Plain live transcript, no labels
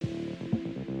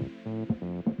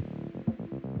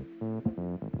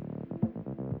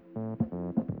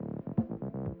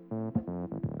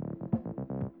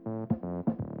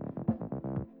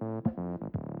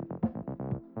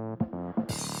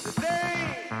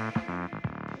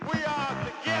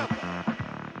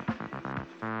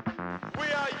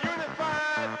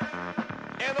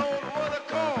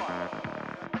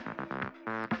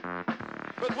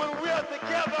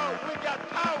together we got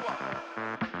power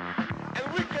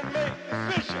and we can make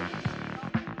decisions.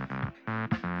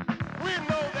 We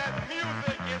know that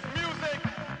music is music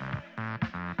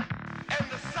and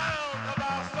the sound of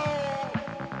our soul.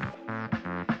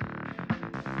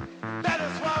 That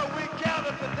is why we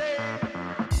gather today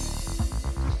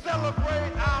to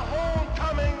celebrate our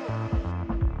homecoming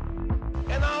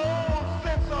and our own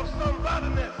sense of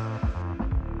somebodyness.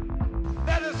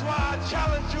 That is why I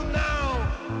challenge you now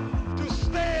to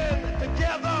stand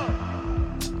together,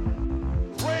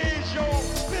 raise your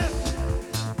fist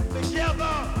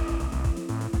together,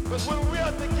 because when we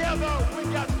are together, we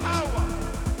got power.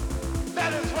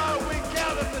 That is why we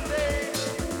gather today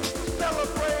to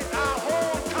celebrate our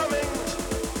homecoming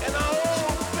and our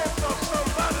own sense of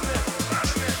somebodyness.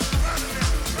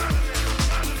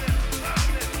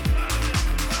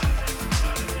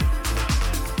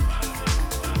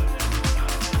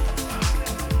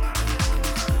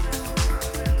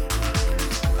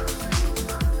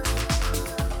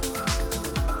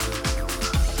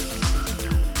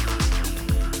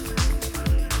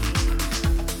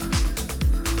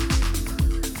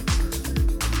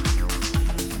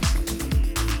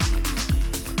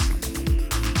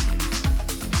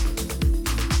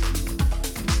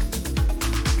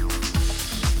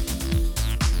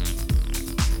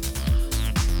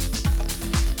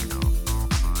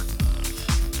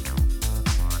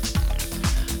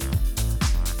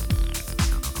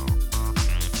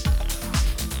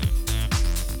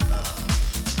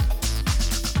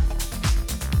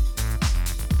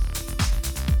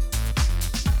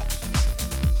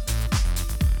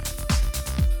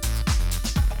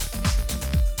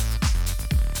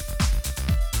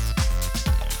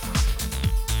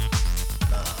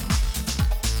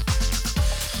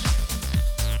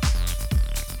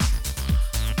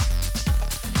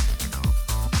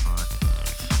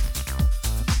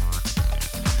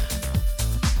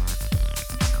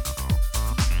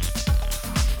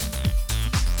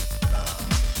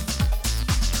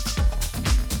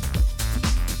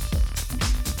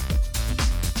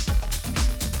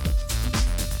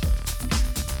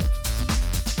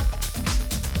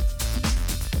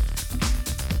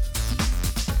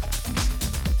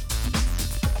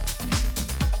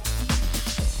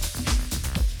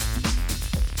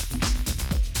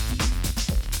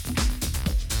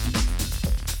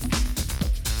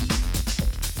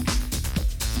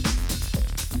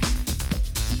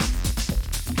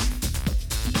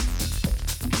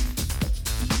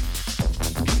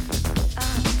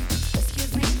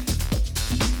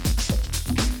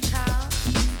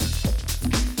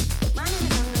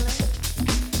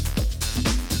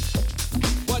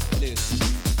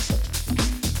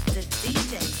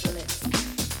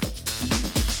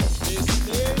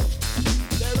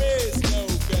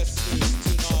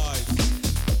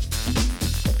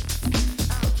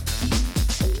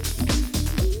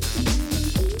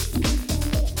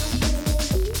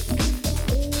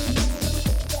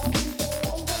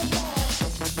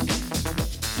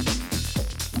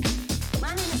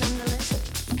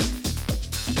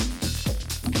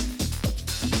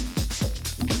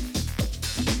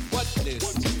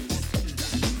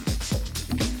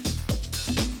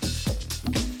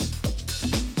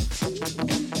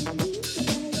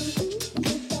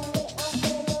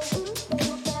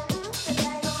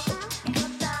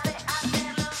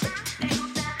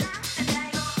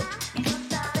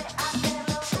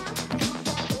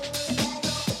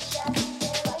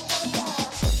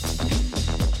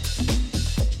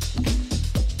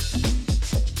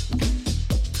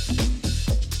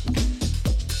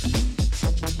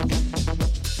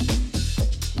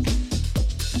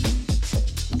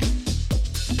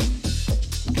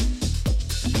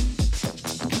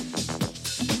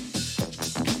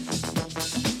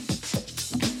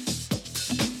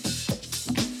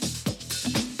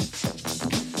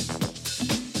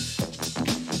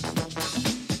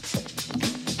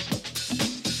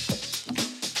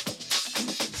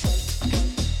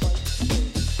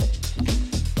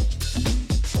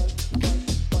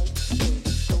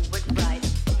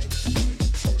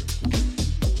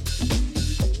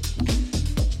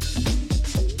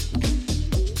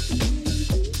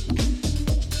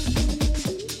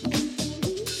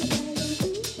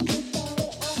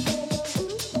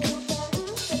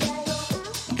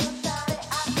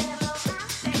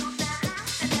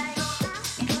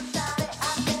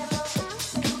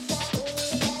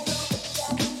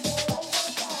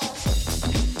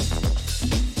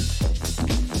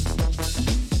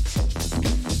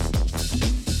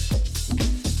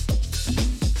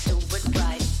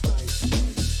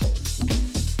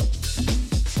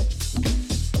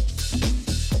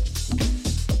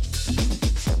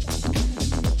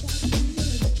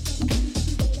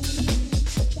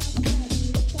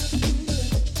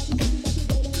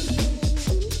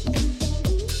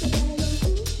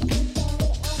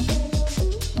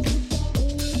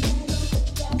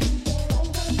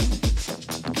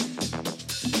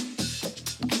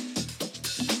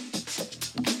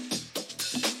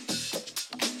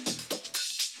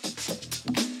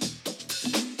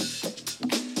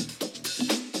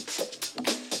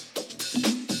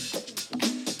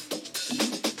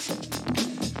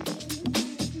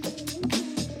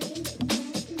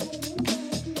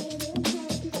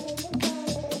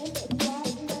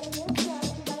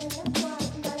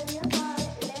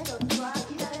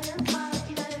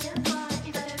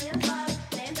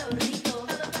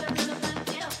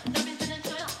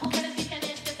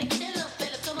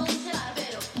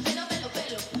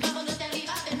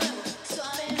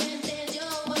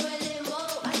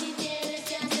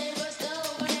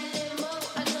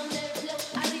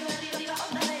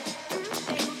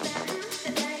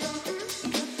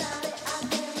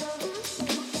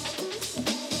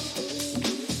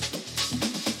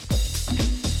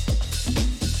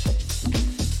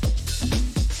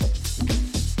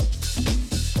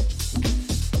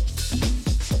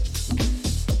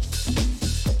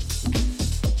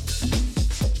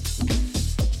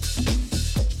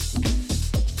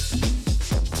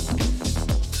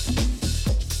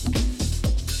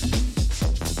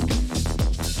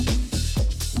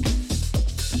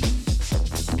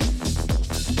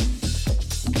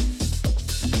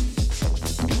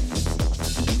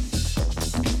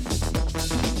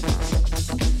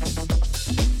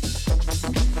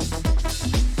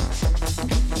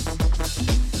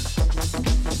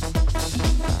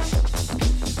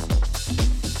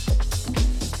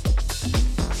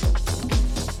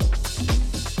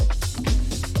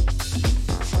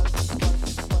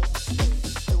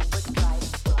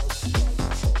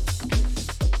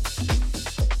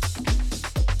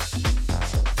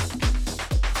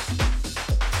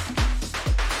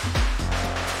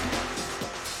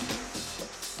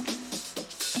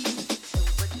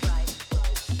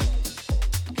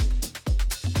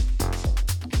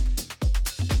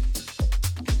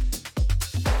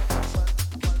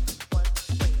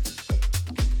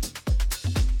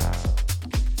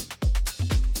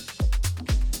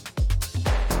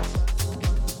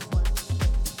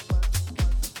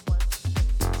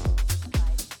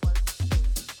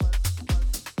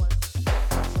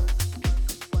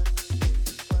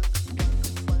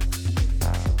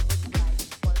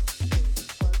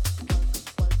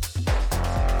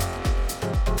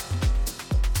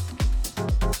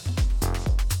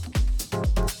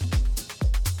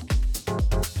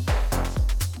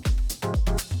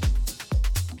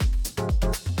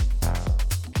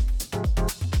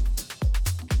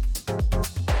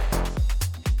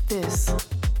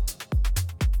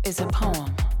 is a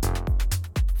poem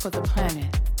for the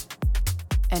planet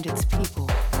and its people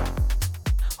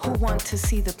who want to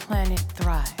see the planet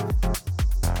thrive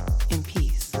in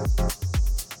peace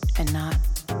and not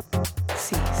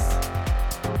cease.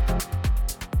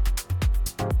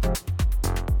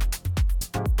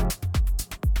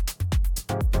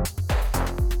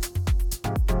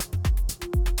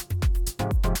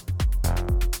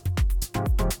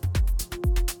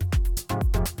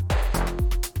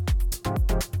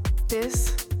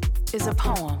 This is a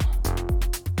poem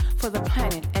for the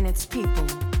planet and its people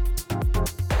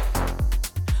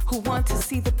who want to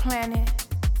see the planet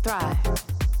thrive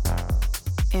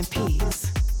in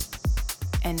peace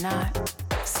and not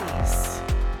cease.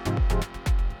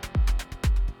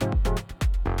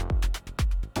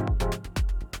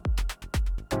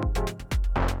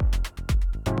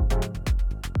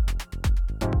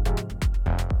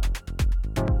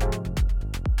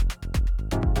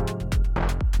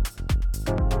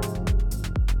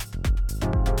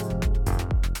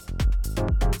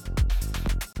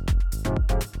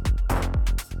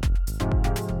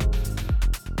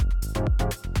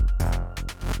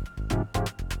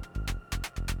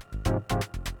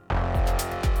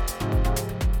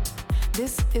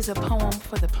 This is a poem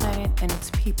for the planet and its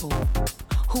people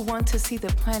who want to see the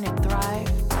planet thrive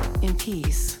in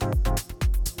peace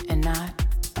and not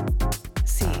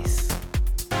cease.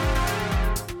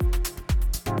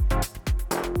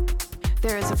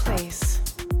 There is a place,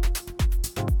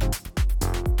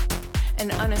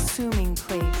 an unassuming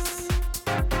place,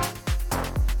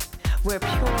 where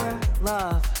pure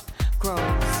love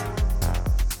grows.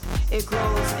 It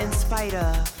grows in spite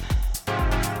of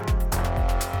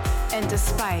and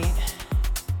despite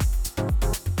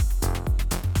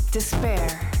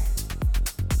despair.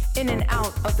 In and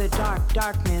out of the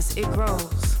darkness, it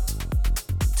grows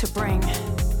to bring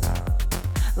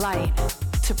light,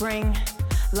 to bring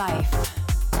life.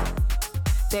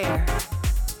 There,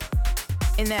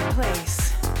 in that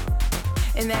place,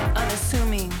 in that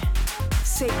unassuming,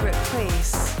 sacred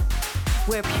place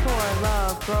where pure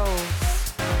love grows.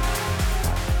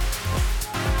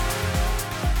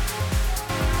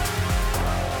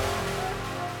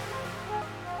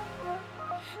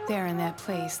 There in that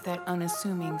place, that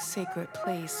unassuming sacred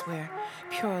place where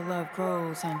pure love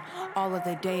grows and all of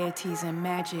the deities and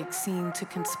magic seem to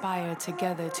conspire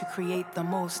together to create the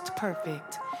most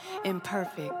perfect,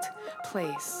 imperfect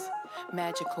place,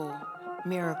 magical,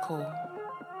 miracle.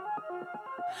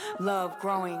 Love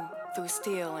growing through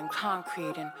steel and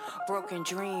concrete and broken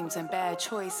dreams and bad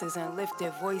choices and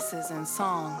lifted voices and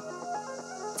song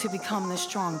to become the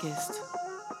strongest,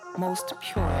 most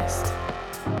purest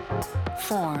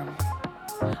form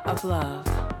of love,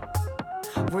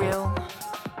 real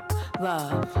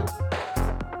love,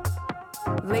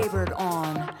 labored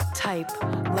on type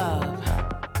love,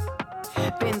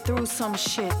 been through some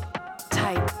shit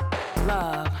type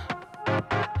love,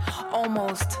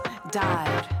 almost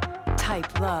died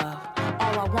type love,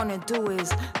 all I wanna do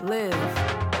is live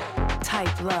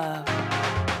type love.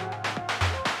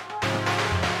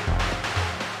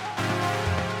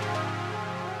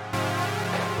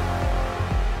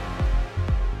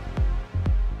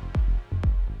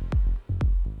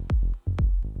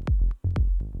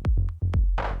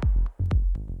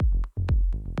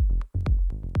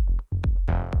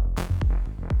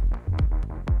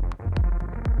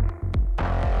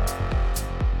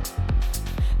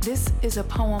 This is a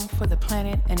poem for the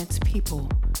planet and its people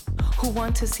who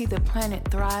want to see the planet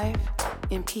thrive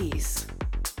in peace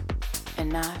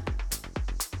and not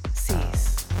cease.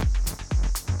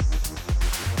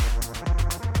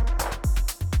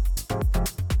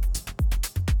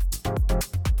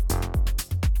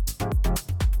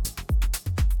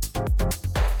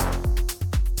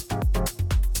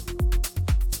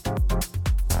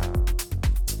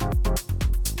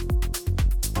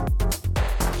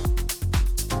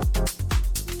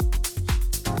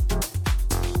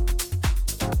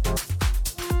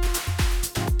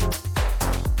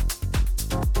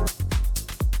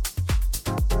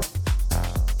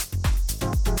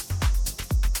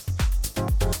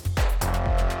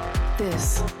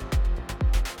 This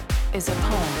is a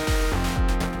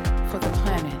poem for the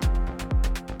planet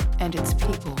and its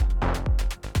people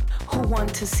who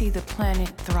want to see the planet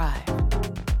thrive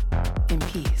in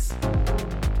peace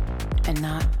and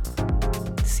not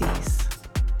cease.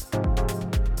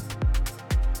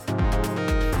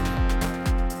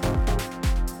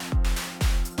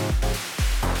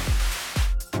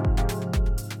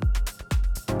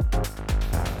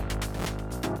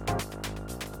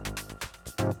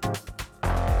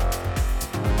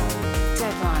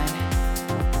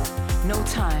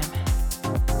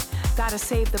 Gotta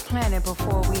save the planet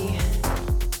before we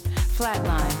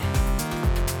flatline.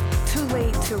 Too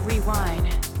late to rewind.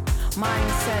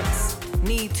 Mindsets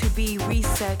need to be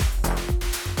reset,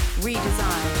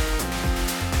 redesigned.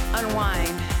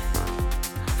 Unwind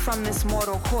from this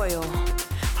mortal coil.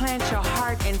 Plant your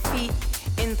heart and feet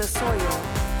in the soil,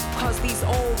 'cause these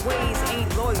old ways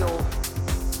ain't loyal.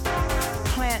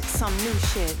 Plant some new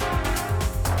shit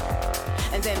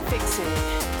and then fix it.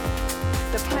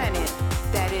 The planet,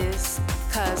 that is,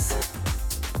 'cause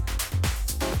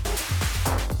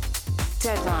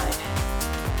deadline,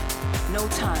 no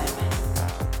time.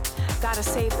 Gotta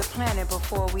save the planet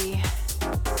before we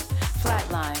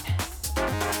flatline.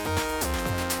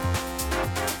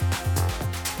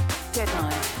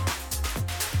 Deadline,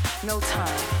 no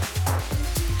time.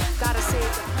 Gotta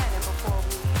save the planet before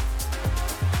we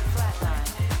flatline.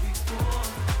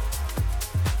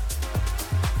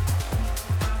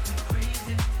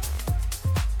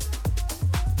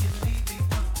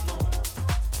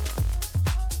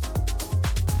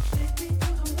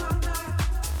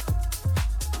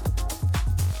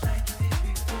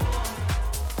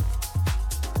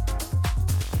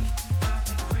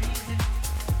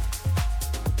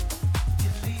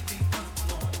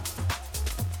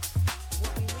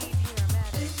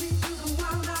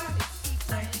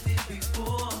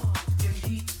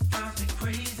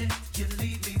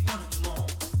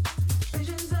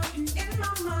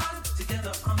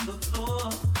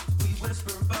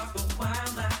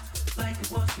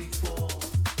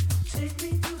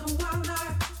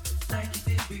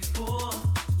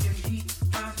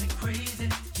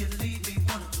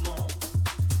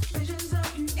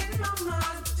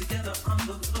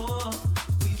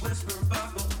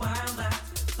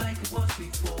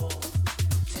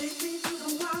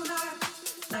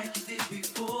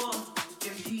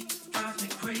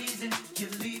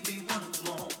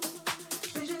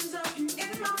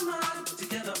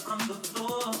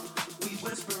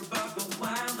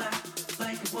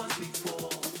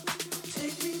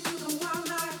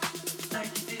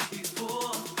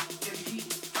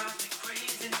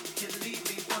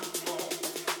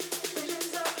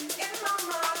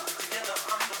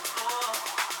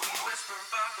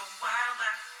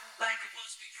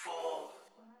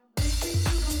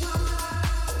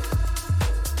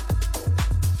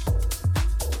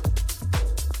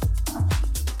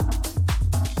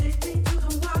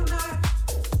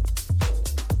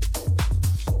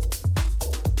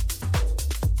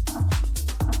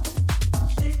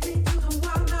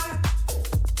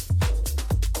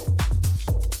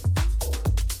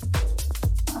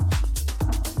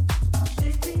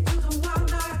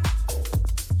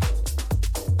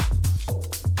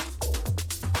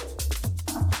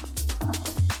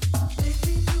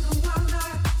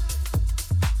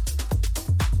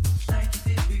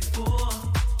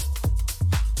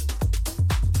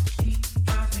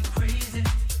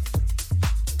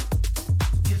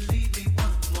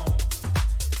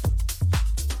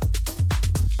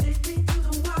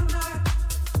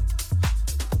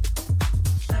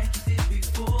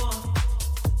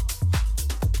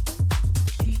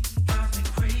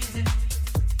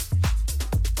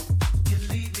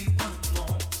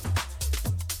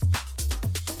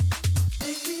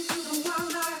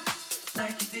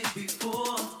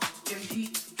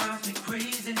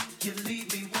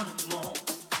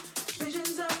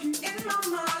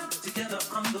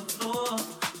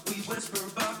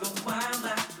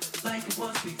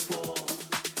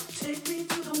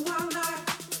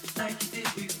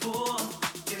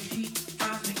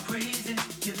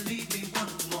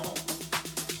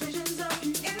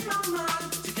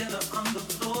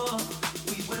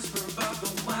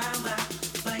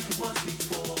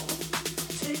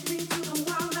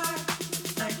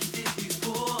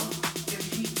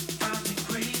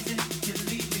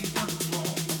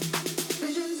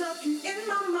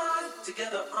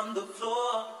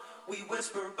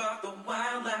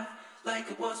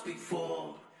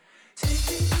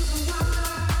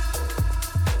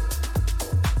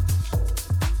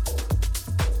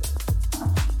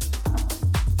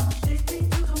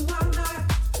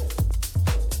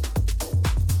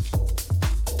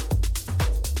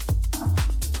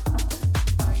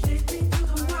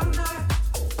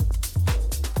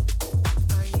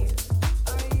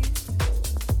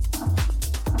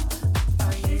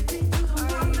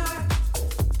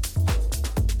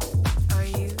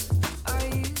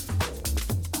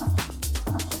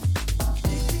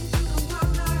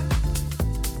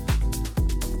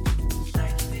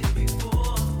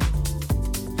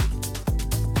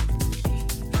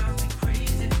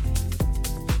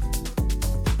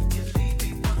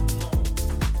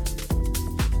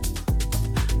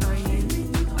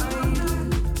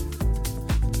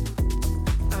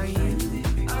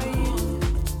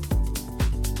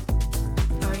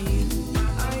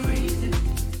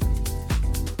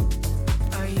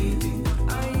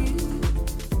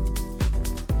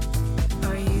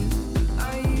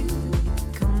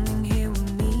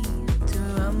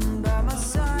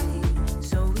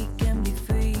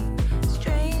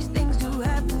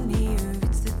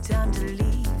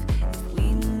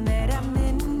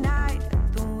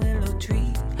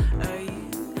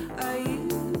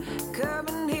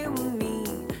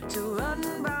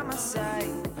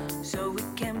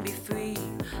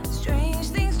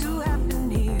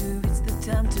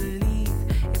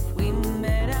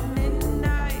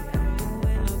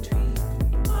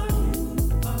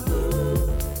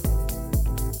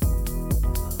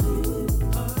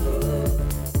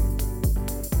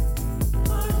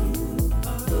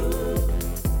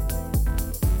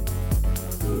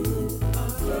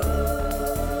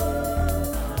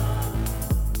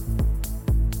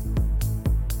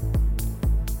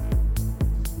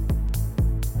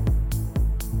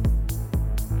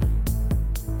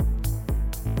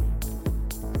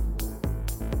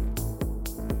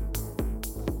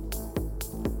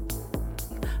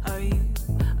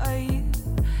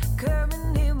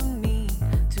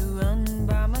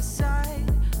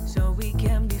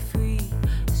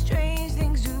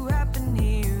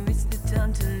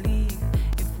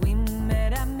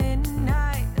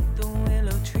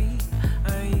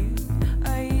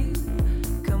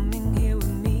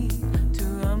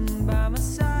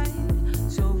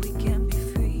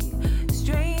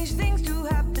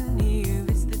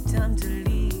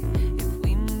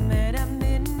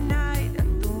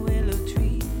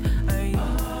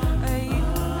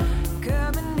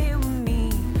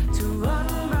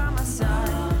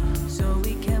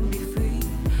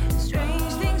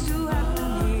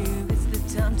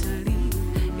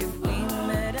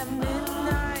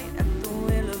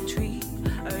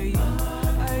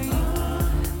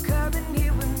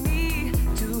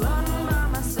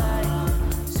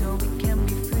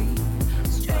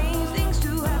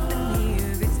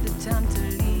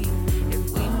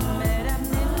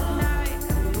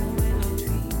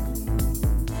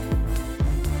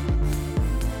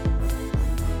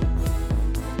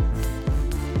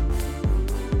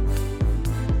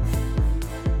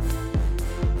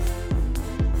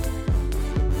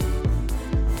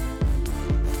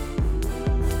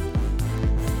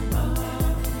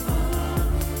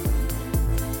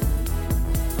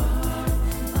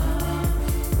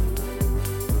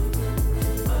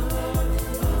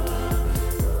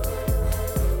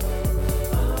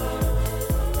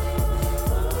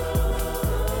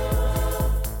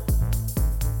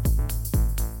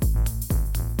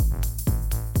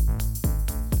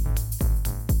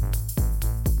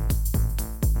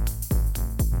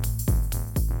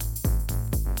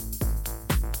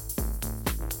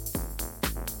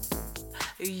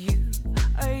 Are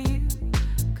you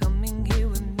coming here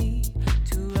with me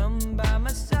to run by my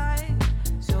side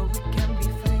so we can be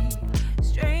free?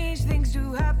 Strange things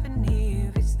do happen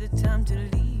here. It's the time to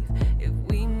leave. If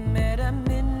we met at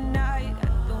midnight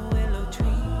at the willow tree,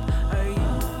 are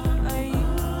you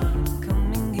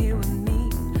coming here with me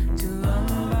to run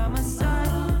by my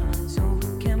side so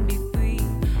we can be free?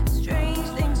 Strange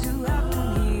things do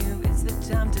happen here. It's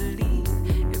the time to leave.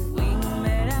 If we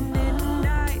met at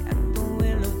midnight at the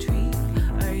willow tree.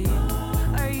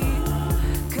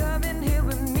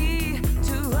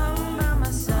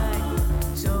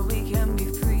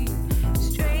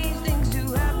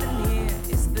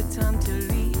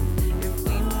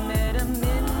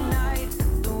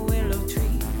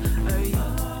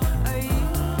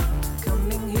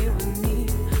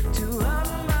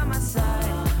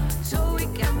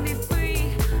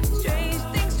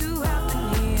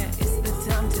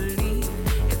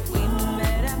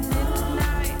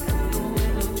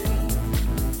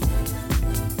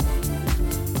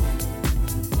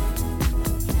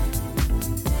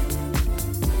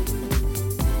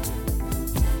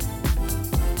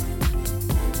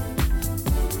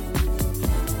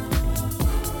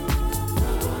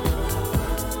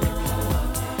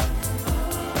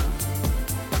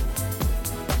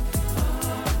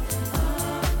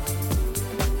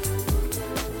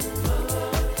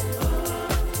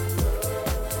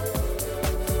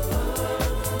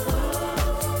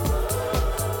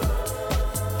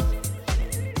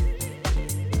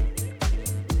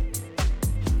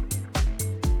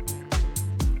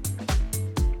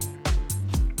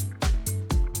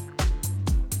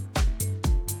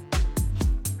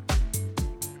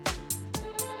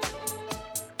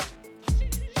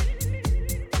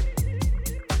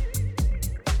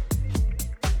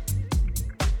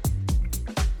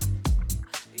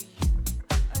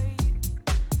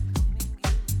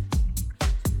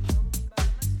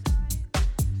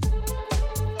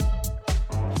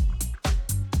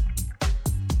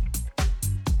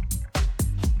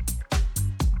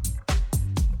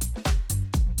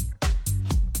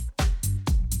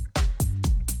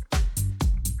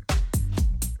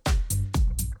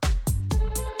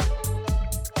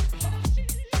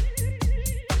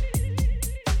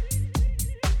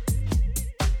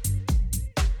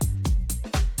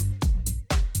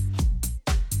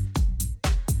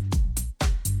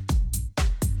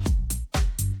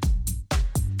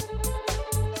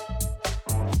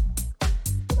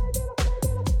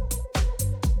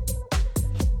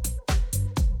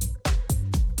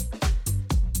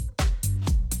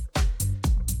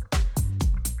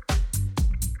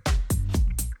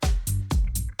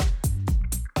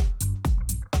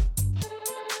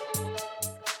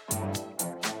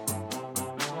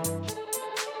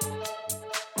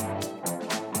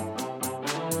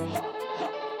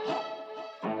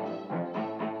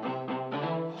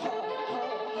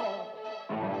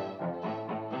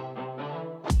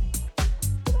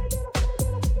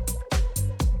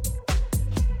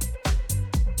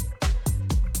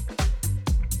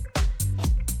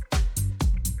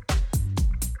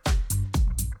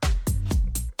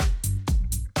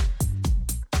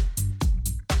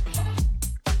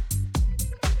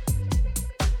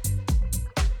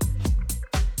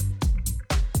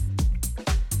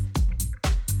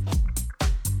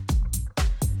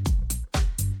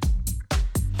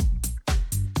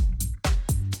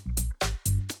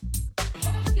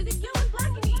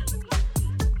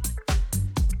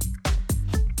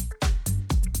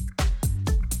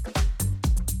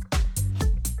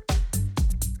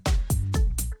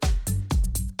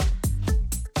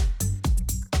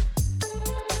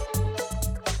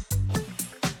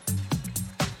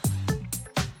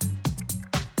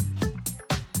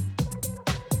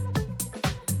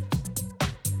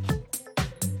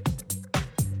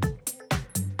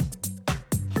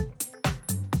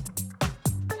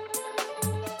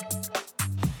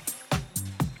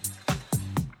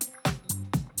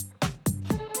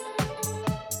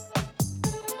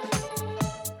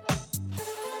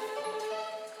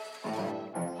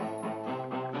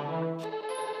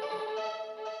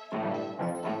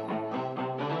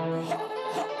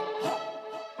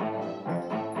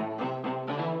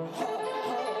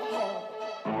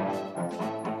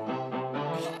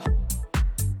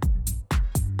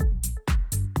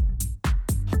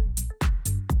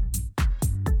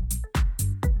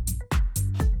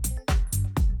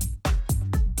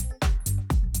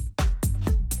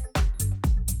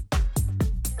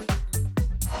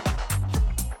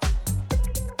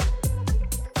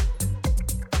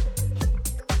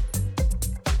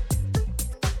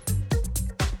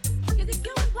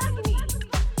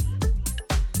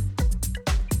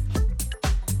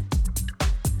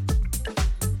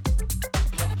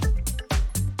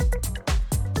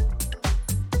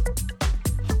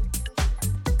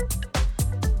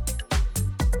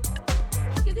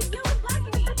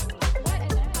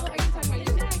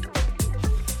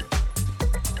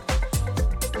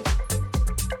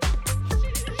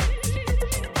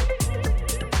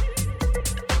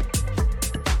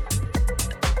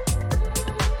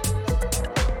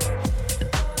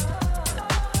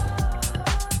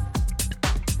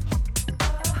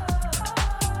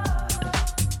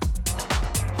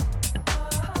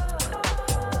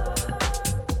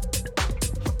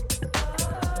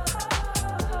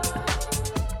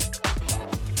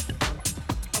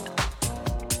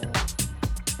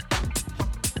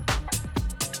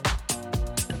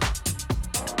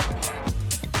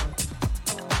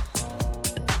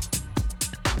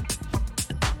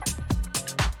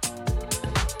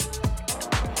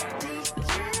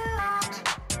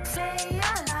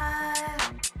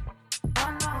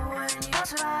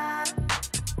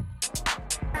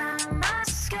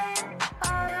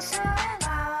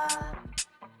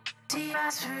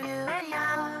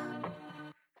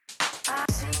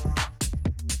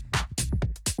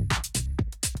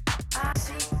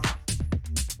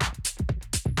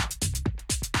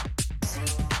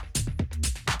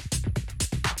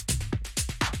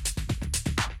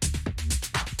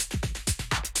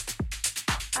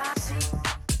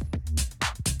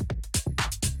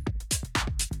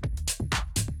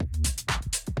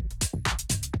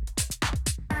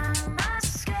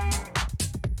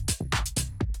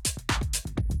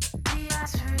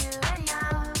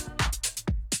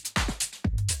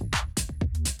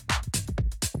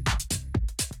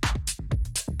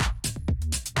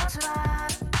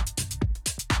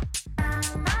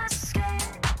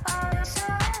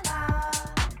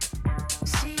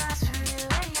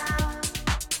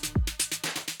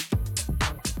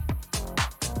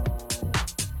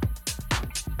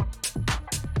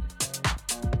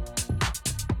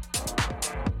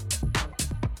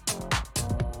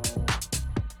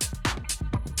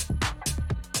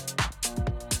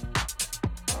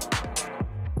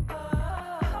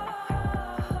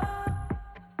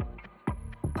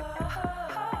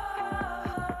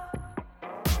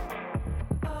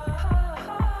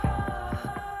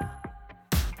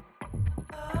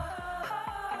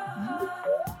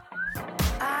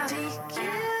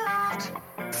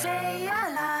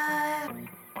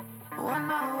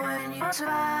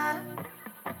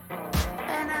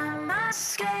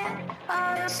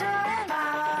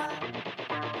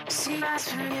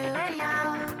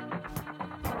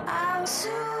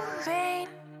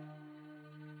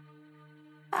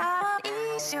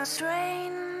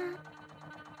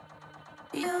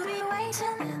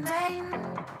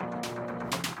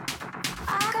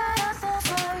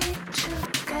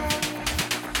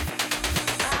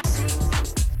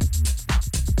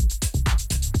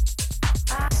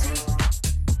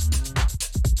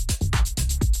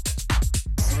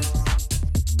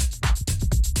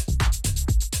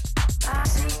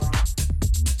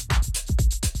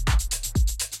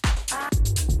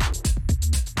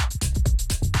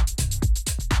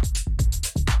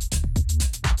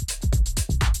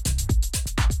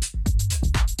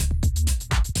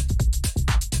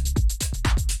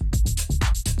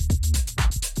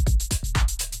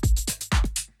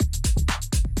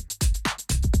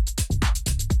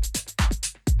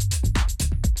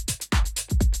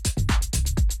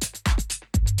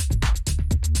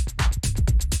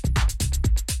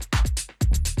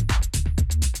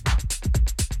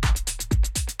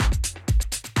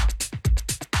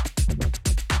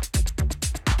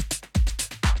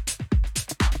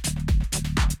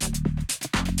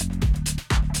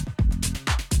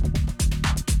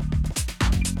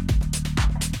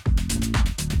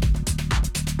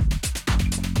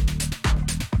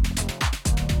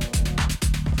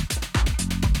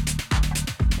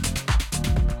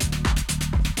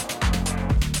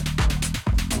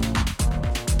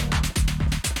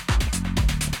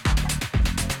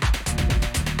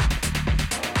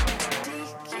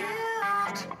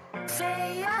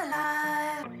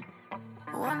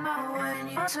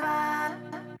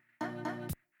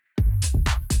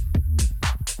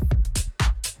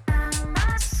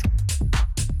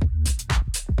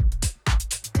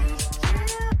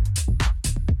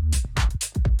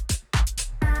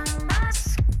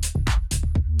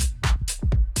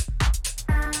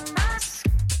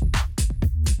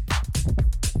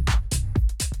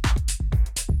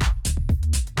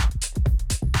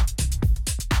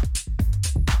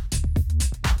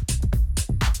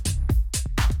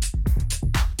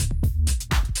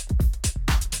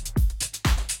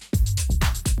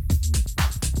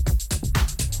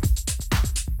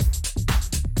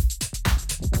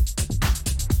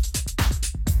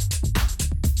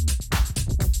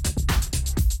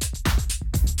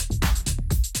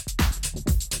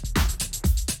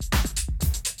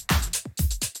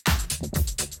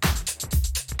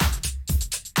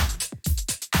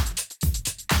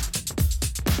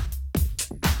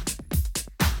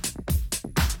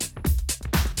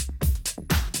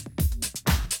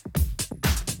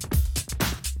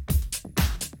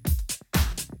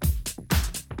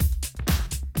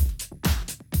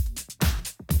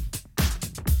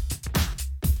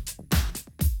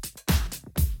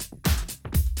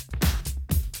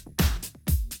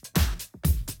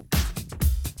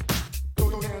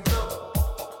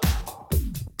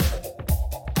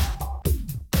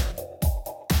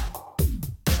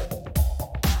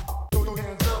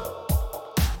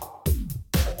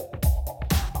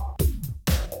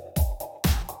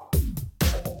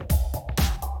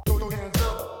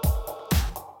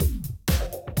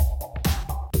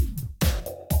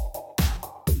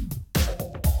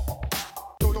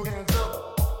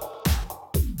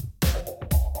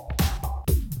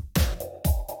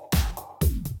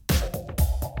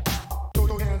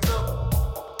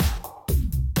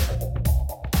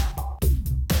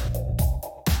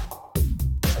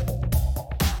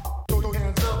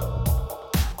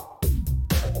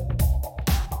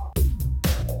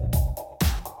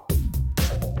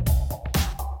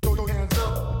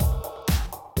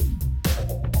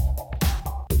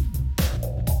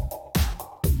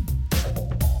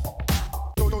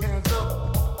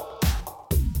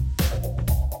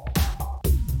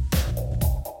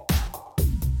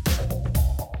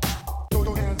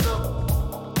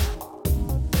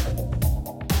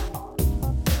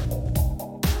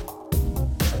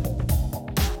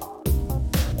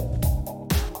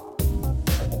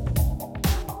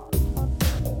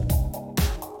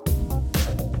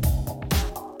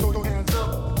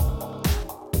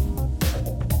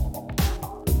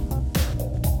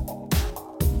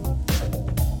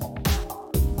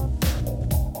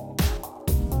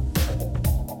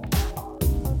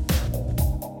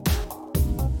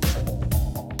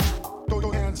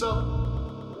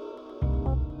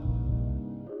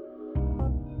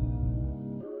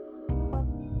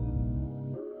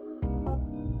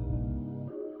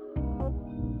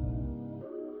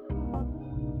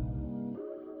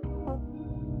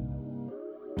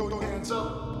 think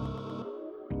so?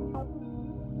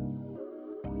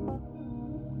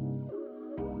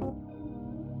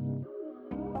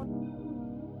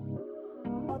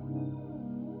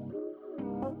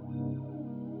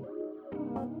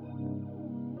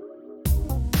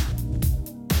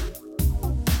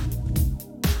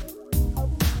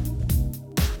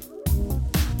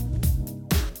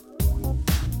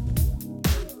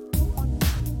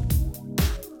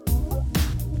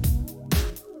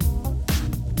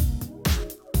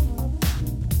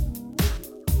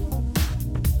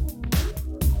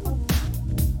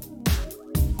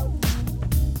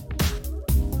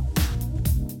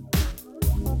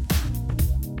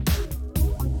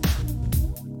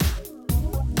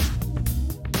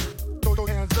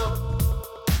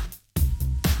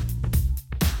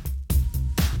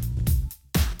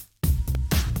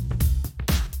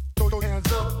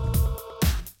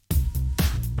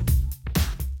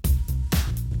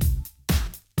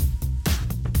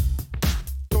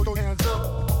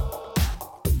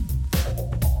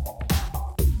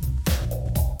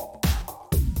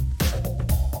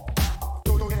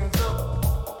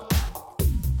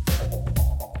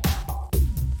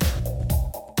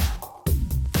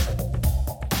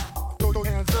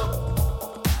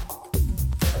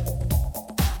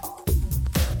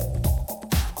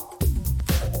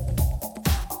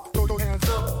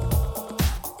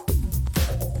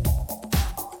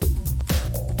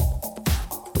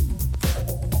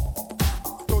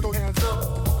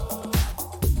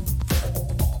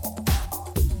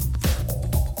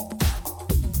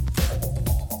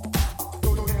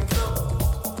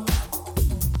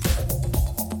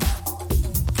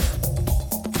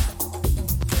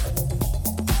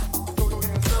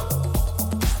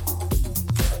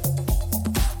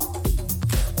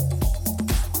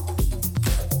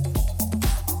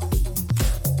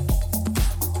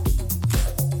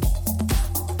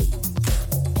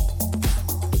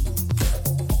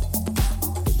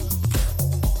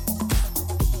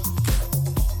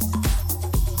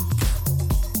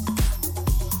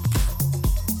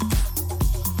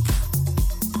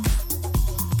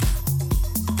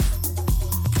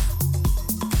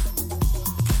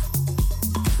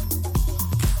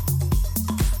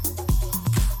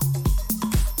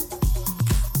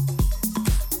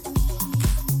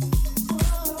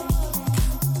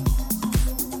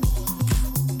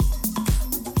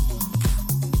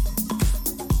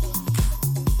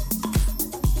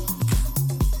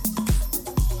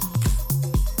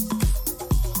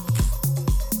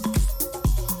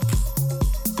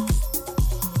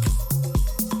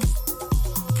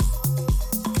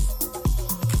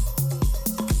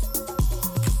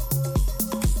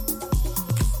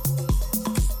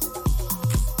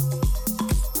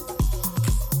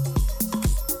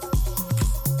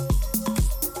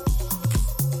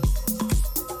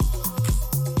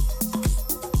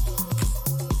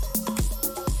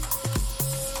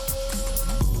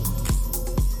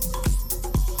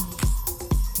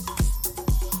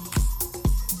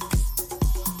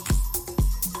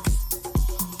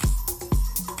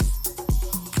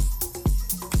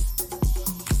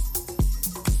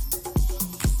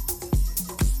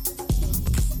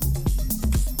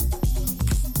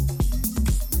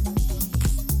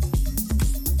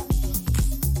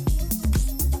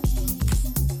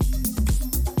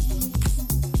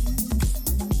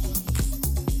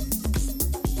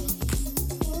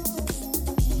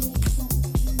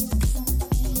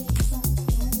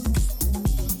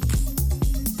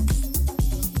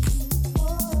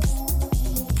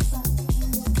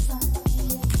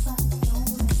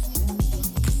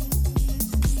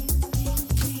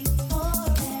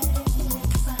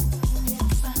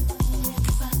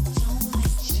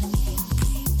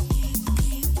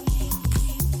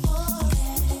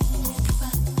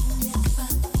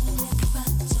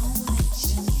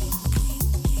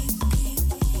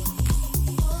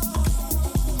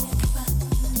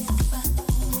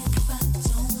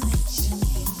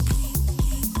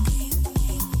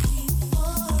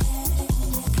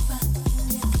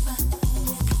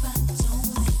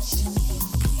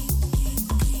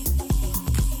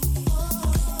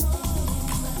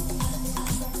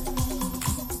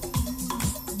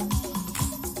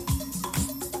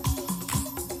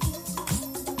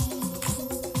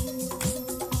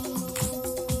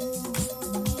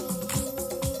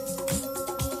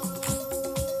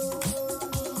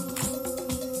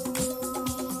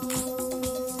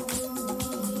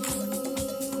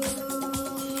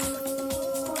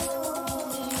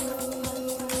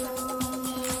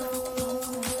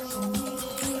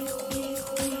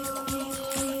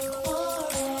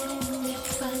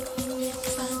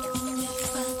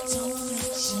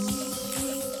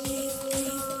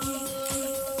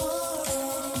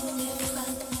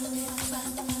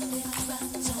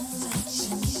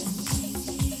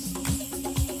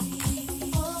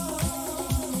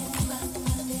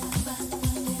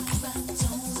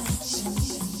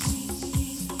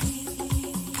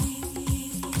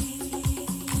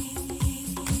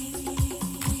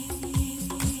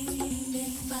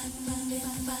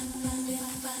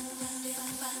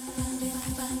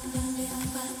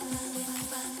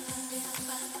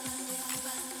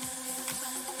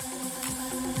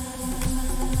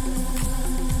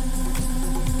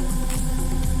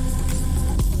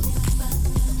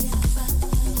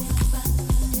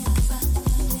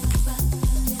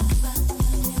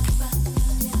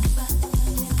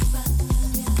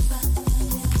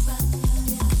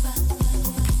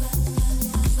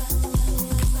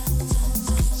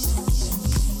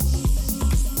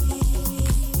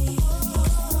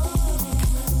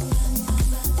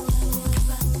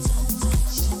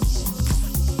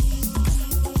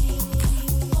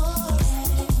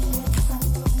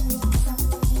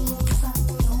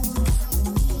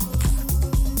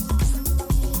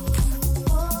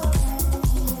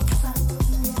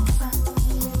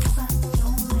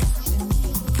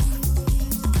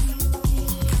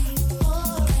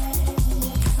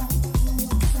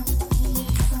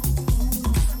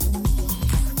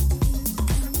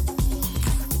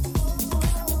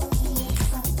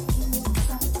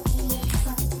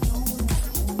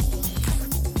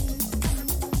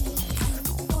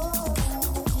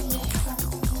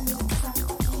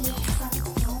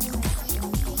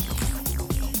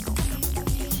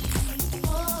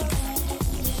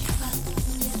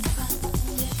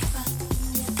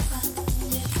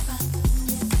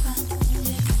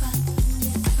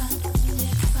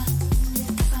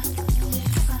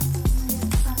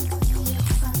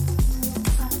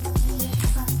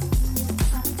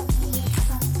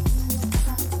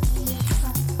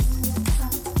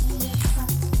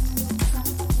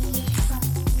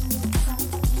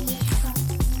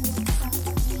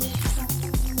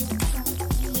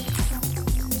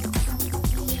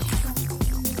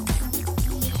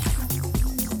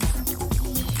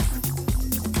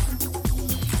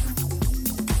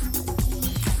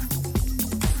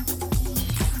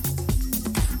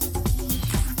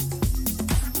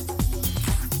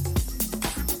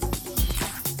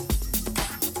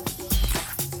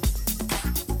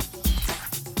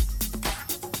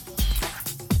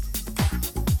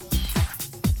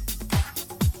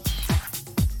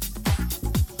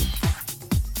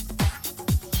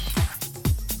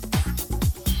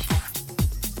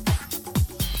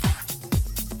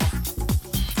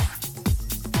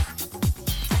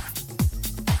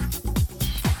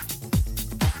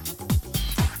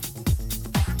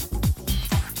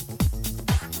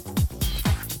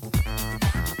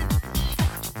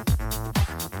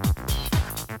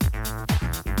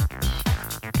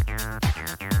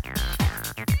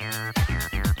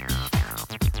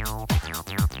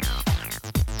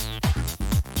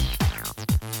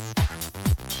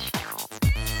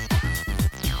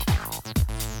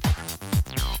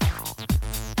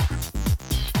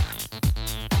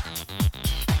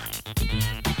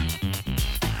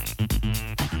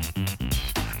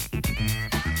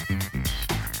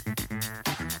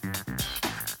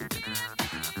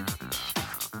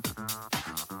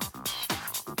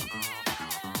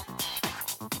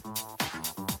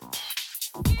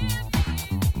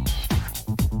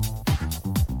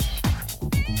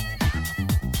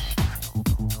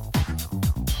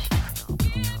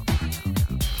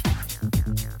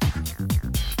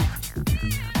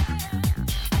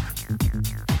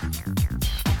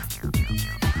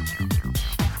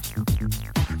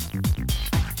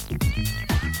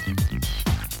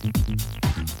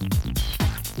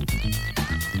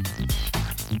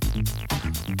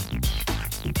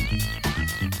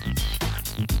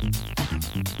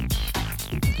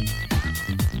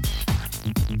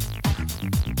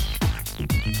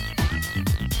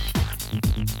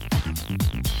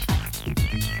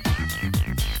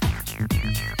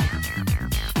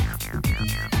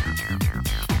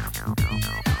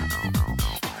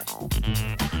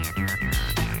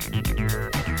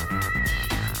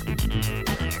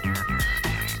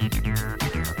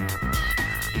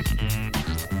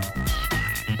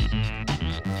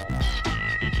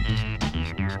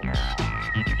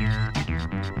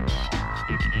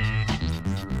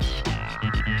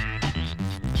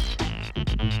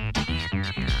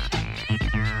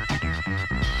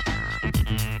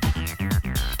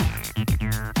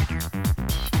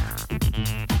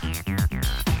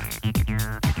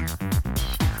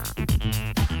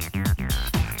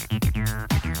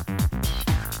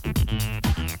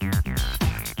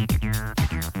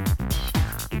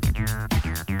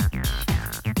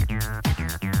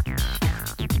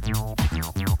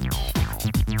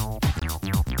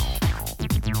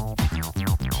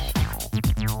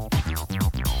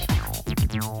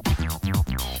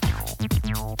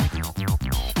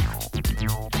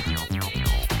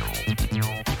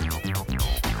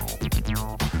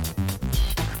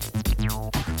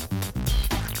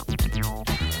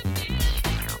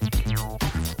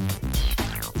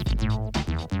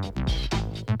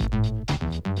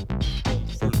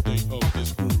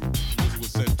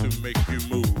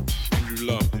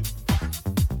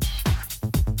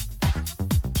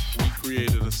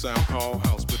 sound called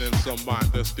house, but in some mind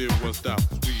there still was doubts.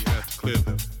 We had to clear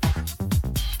them.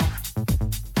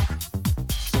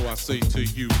 So I say to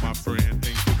you, my friend,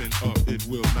 ain't giving up, it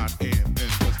will not end, and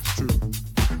that's the truth.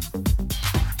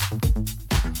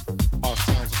 Our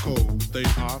sounds are cold, but they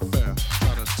are fair.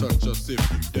 Try to touch us if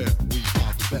you dare, we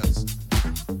are the best.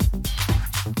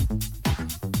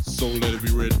 So let it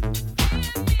be written.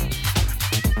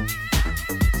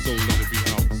 So let it be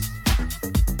house.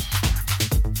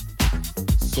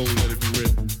 So let it be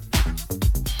written.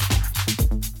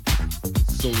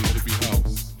 So let it be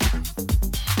house.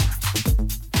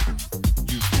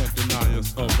 You can't deny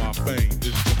us of our fame.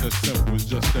 It's just that simple, it's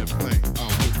just that plain. I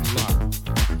wouldn't lie.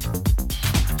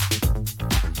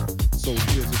 So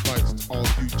here's advice to all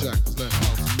you jackers. Let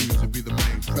house music be the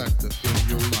main factor in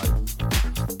your life.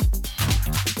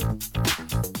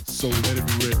 So let it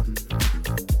be written.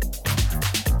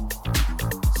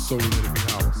 So let it be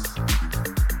house.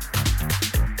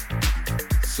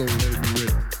 So let it be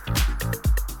written.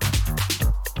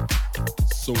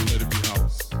 So let it be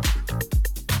house.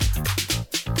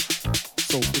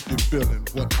 So if you're feeling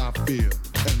what I feel,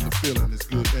 and the feeling is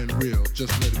good and real,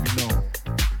 just let it be known.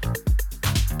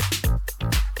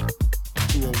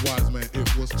 To a wise man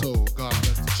it was told, God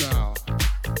bless the child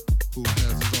who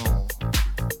has his own.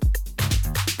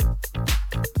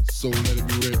 So let it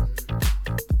be written.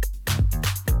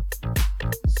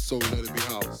 So let it be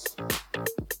house.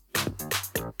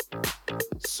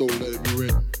 So let it be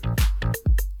written.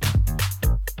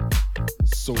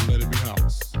 So let it be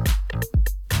house.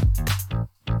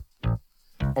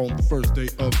 On the first day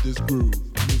of this groove,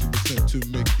 music was sent to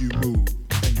make you move,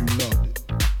 and you loved it.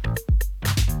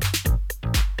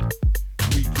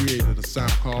 We created a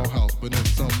sound called house, but in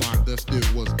some mind there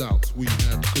still was doubts. We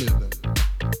had to clear them.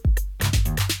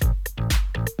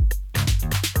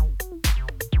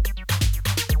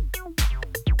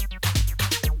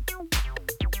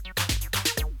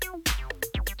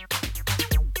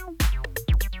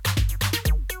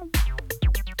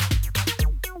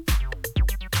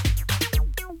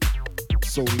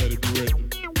 So let it be written.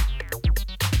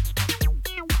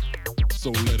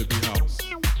 So let it be house.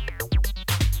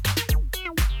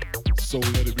 So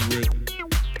let it be written.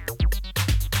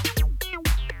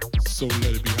 So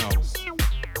let it be house.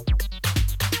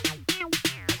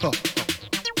 Huh.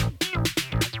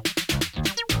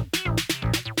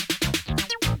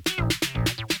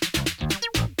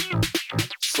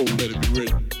 So let it be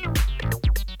written.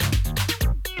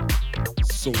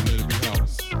 So let it be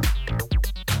house.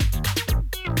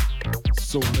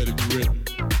 So let it be written.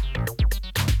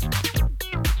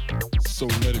 So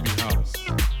let it be house.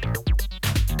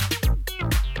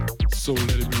 So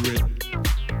let it be written.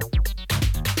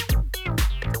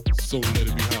 So let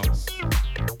it be house.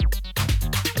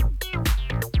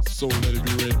 So let it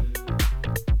be written.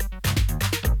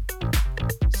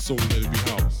 So let it be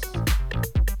house.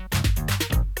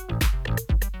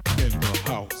 In the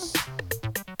house.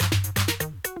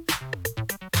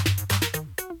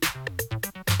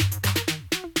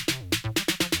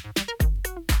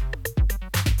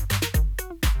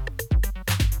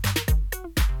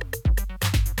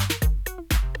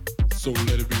 So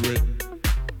let it be written.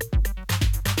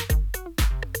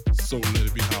 So let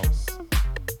it be house.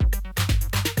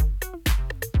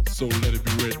 So let it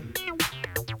be written.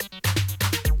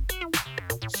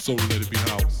 So let it be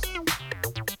house.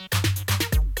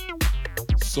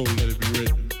 So let it be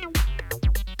written.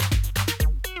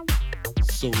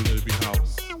 So let it be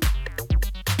house.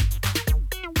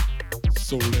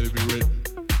 So let it be written.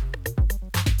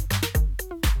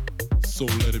 So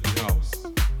let it be house.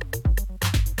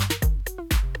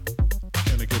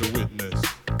 Can I get a witness?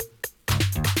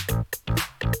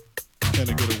 Can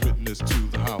I get a witness to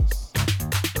the house?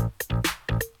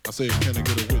 I say, can I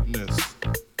get a witness?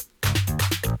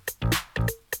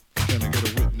 Can I get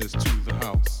a witness to the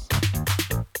house?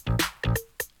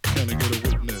 Can I get a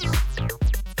witness?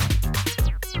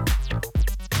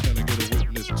 Can I get a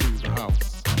witness to the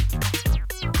house?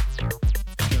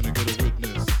 Can I get a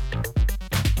witness?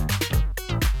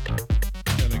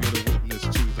 Can I get a witness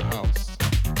to the house?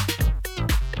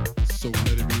 So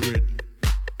let it be written.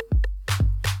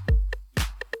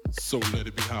 So let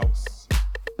it be house.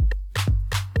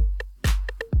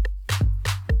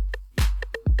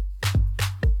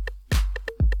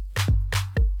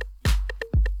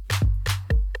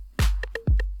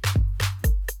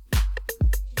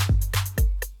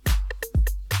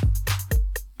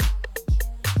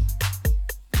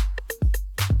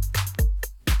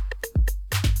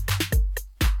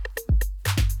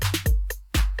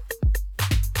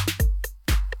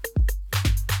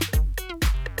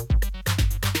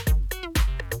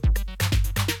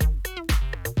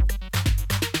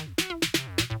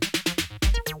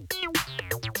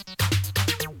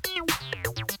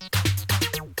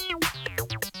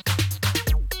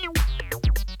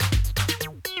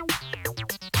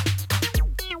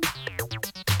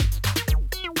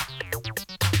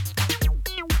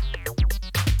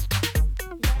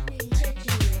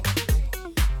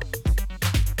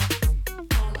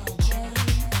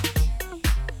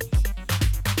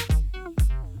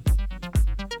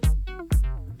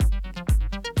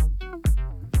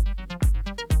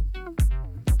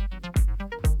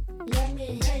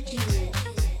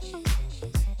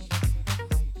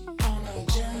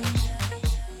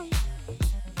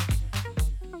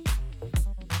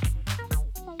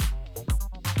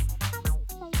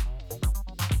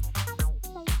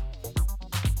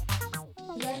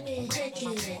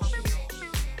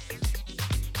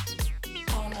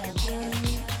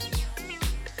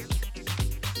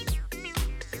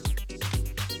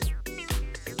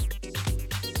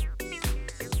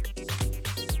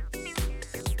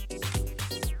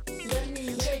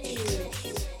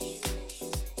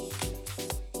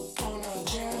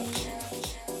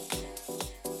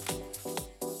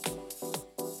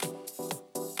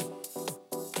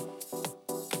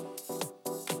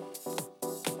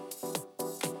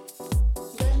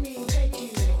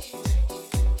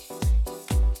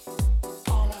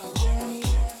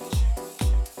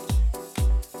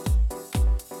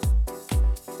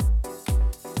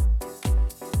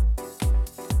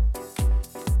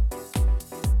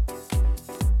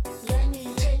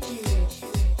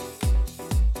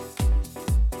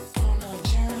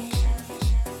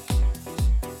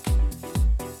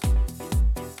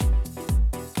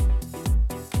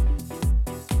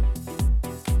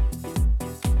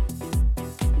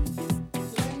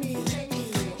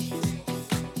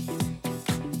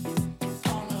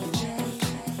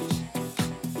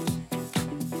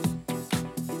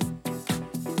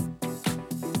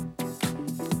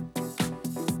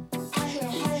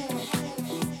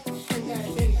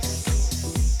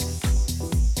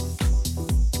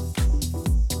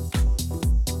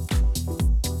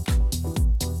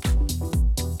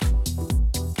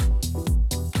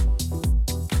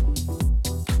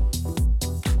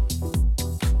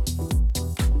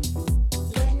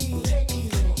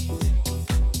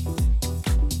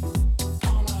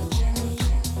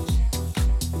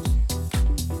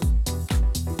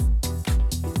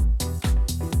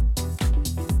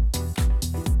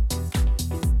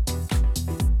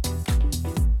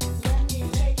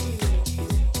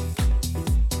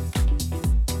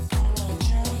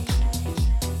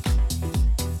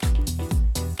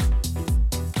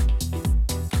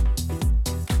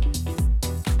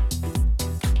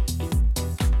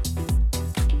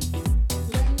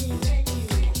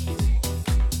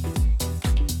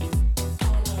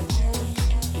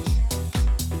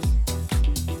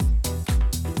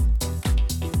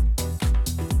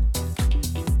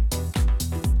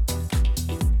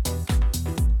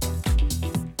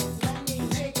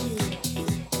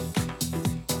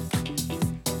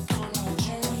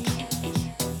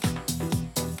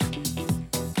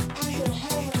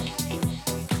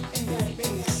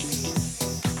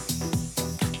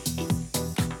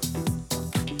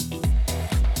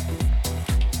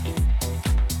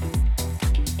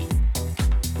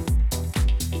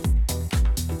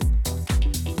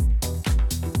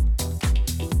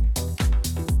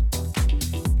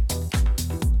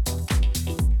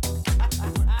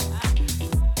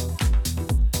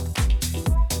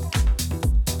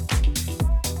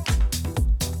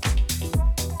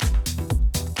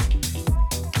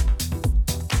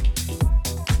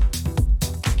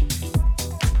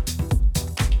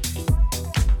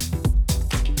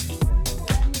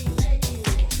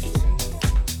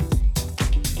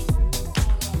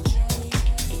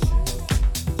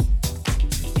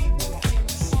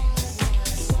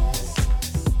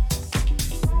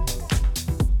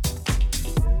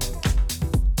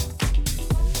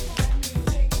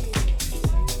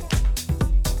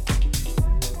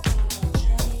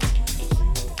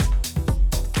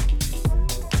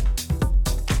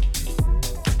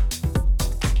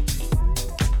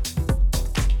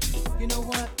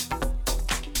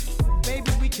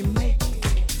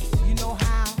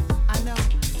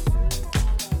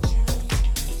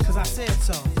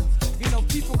 said so. You know,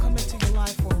 people come into your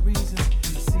life for a reason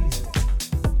and a season.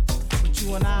 But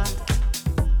you and I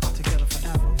are together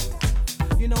forever.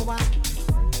 You know why?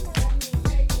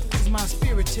 'Cause my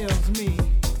spirit tells me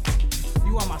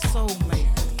you are my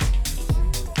soulmate.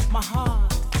 My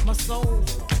heart, my soul,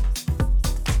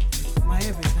 my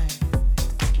everything.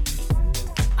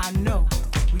 I know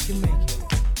we can make it.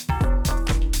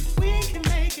 We can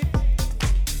make it.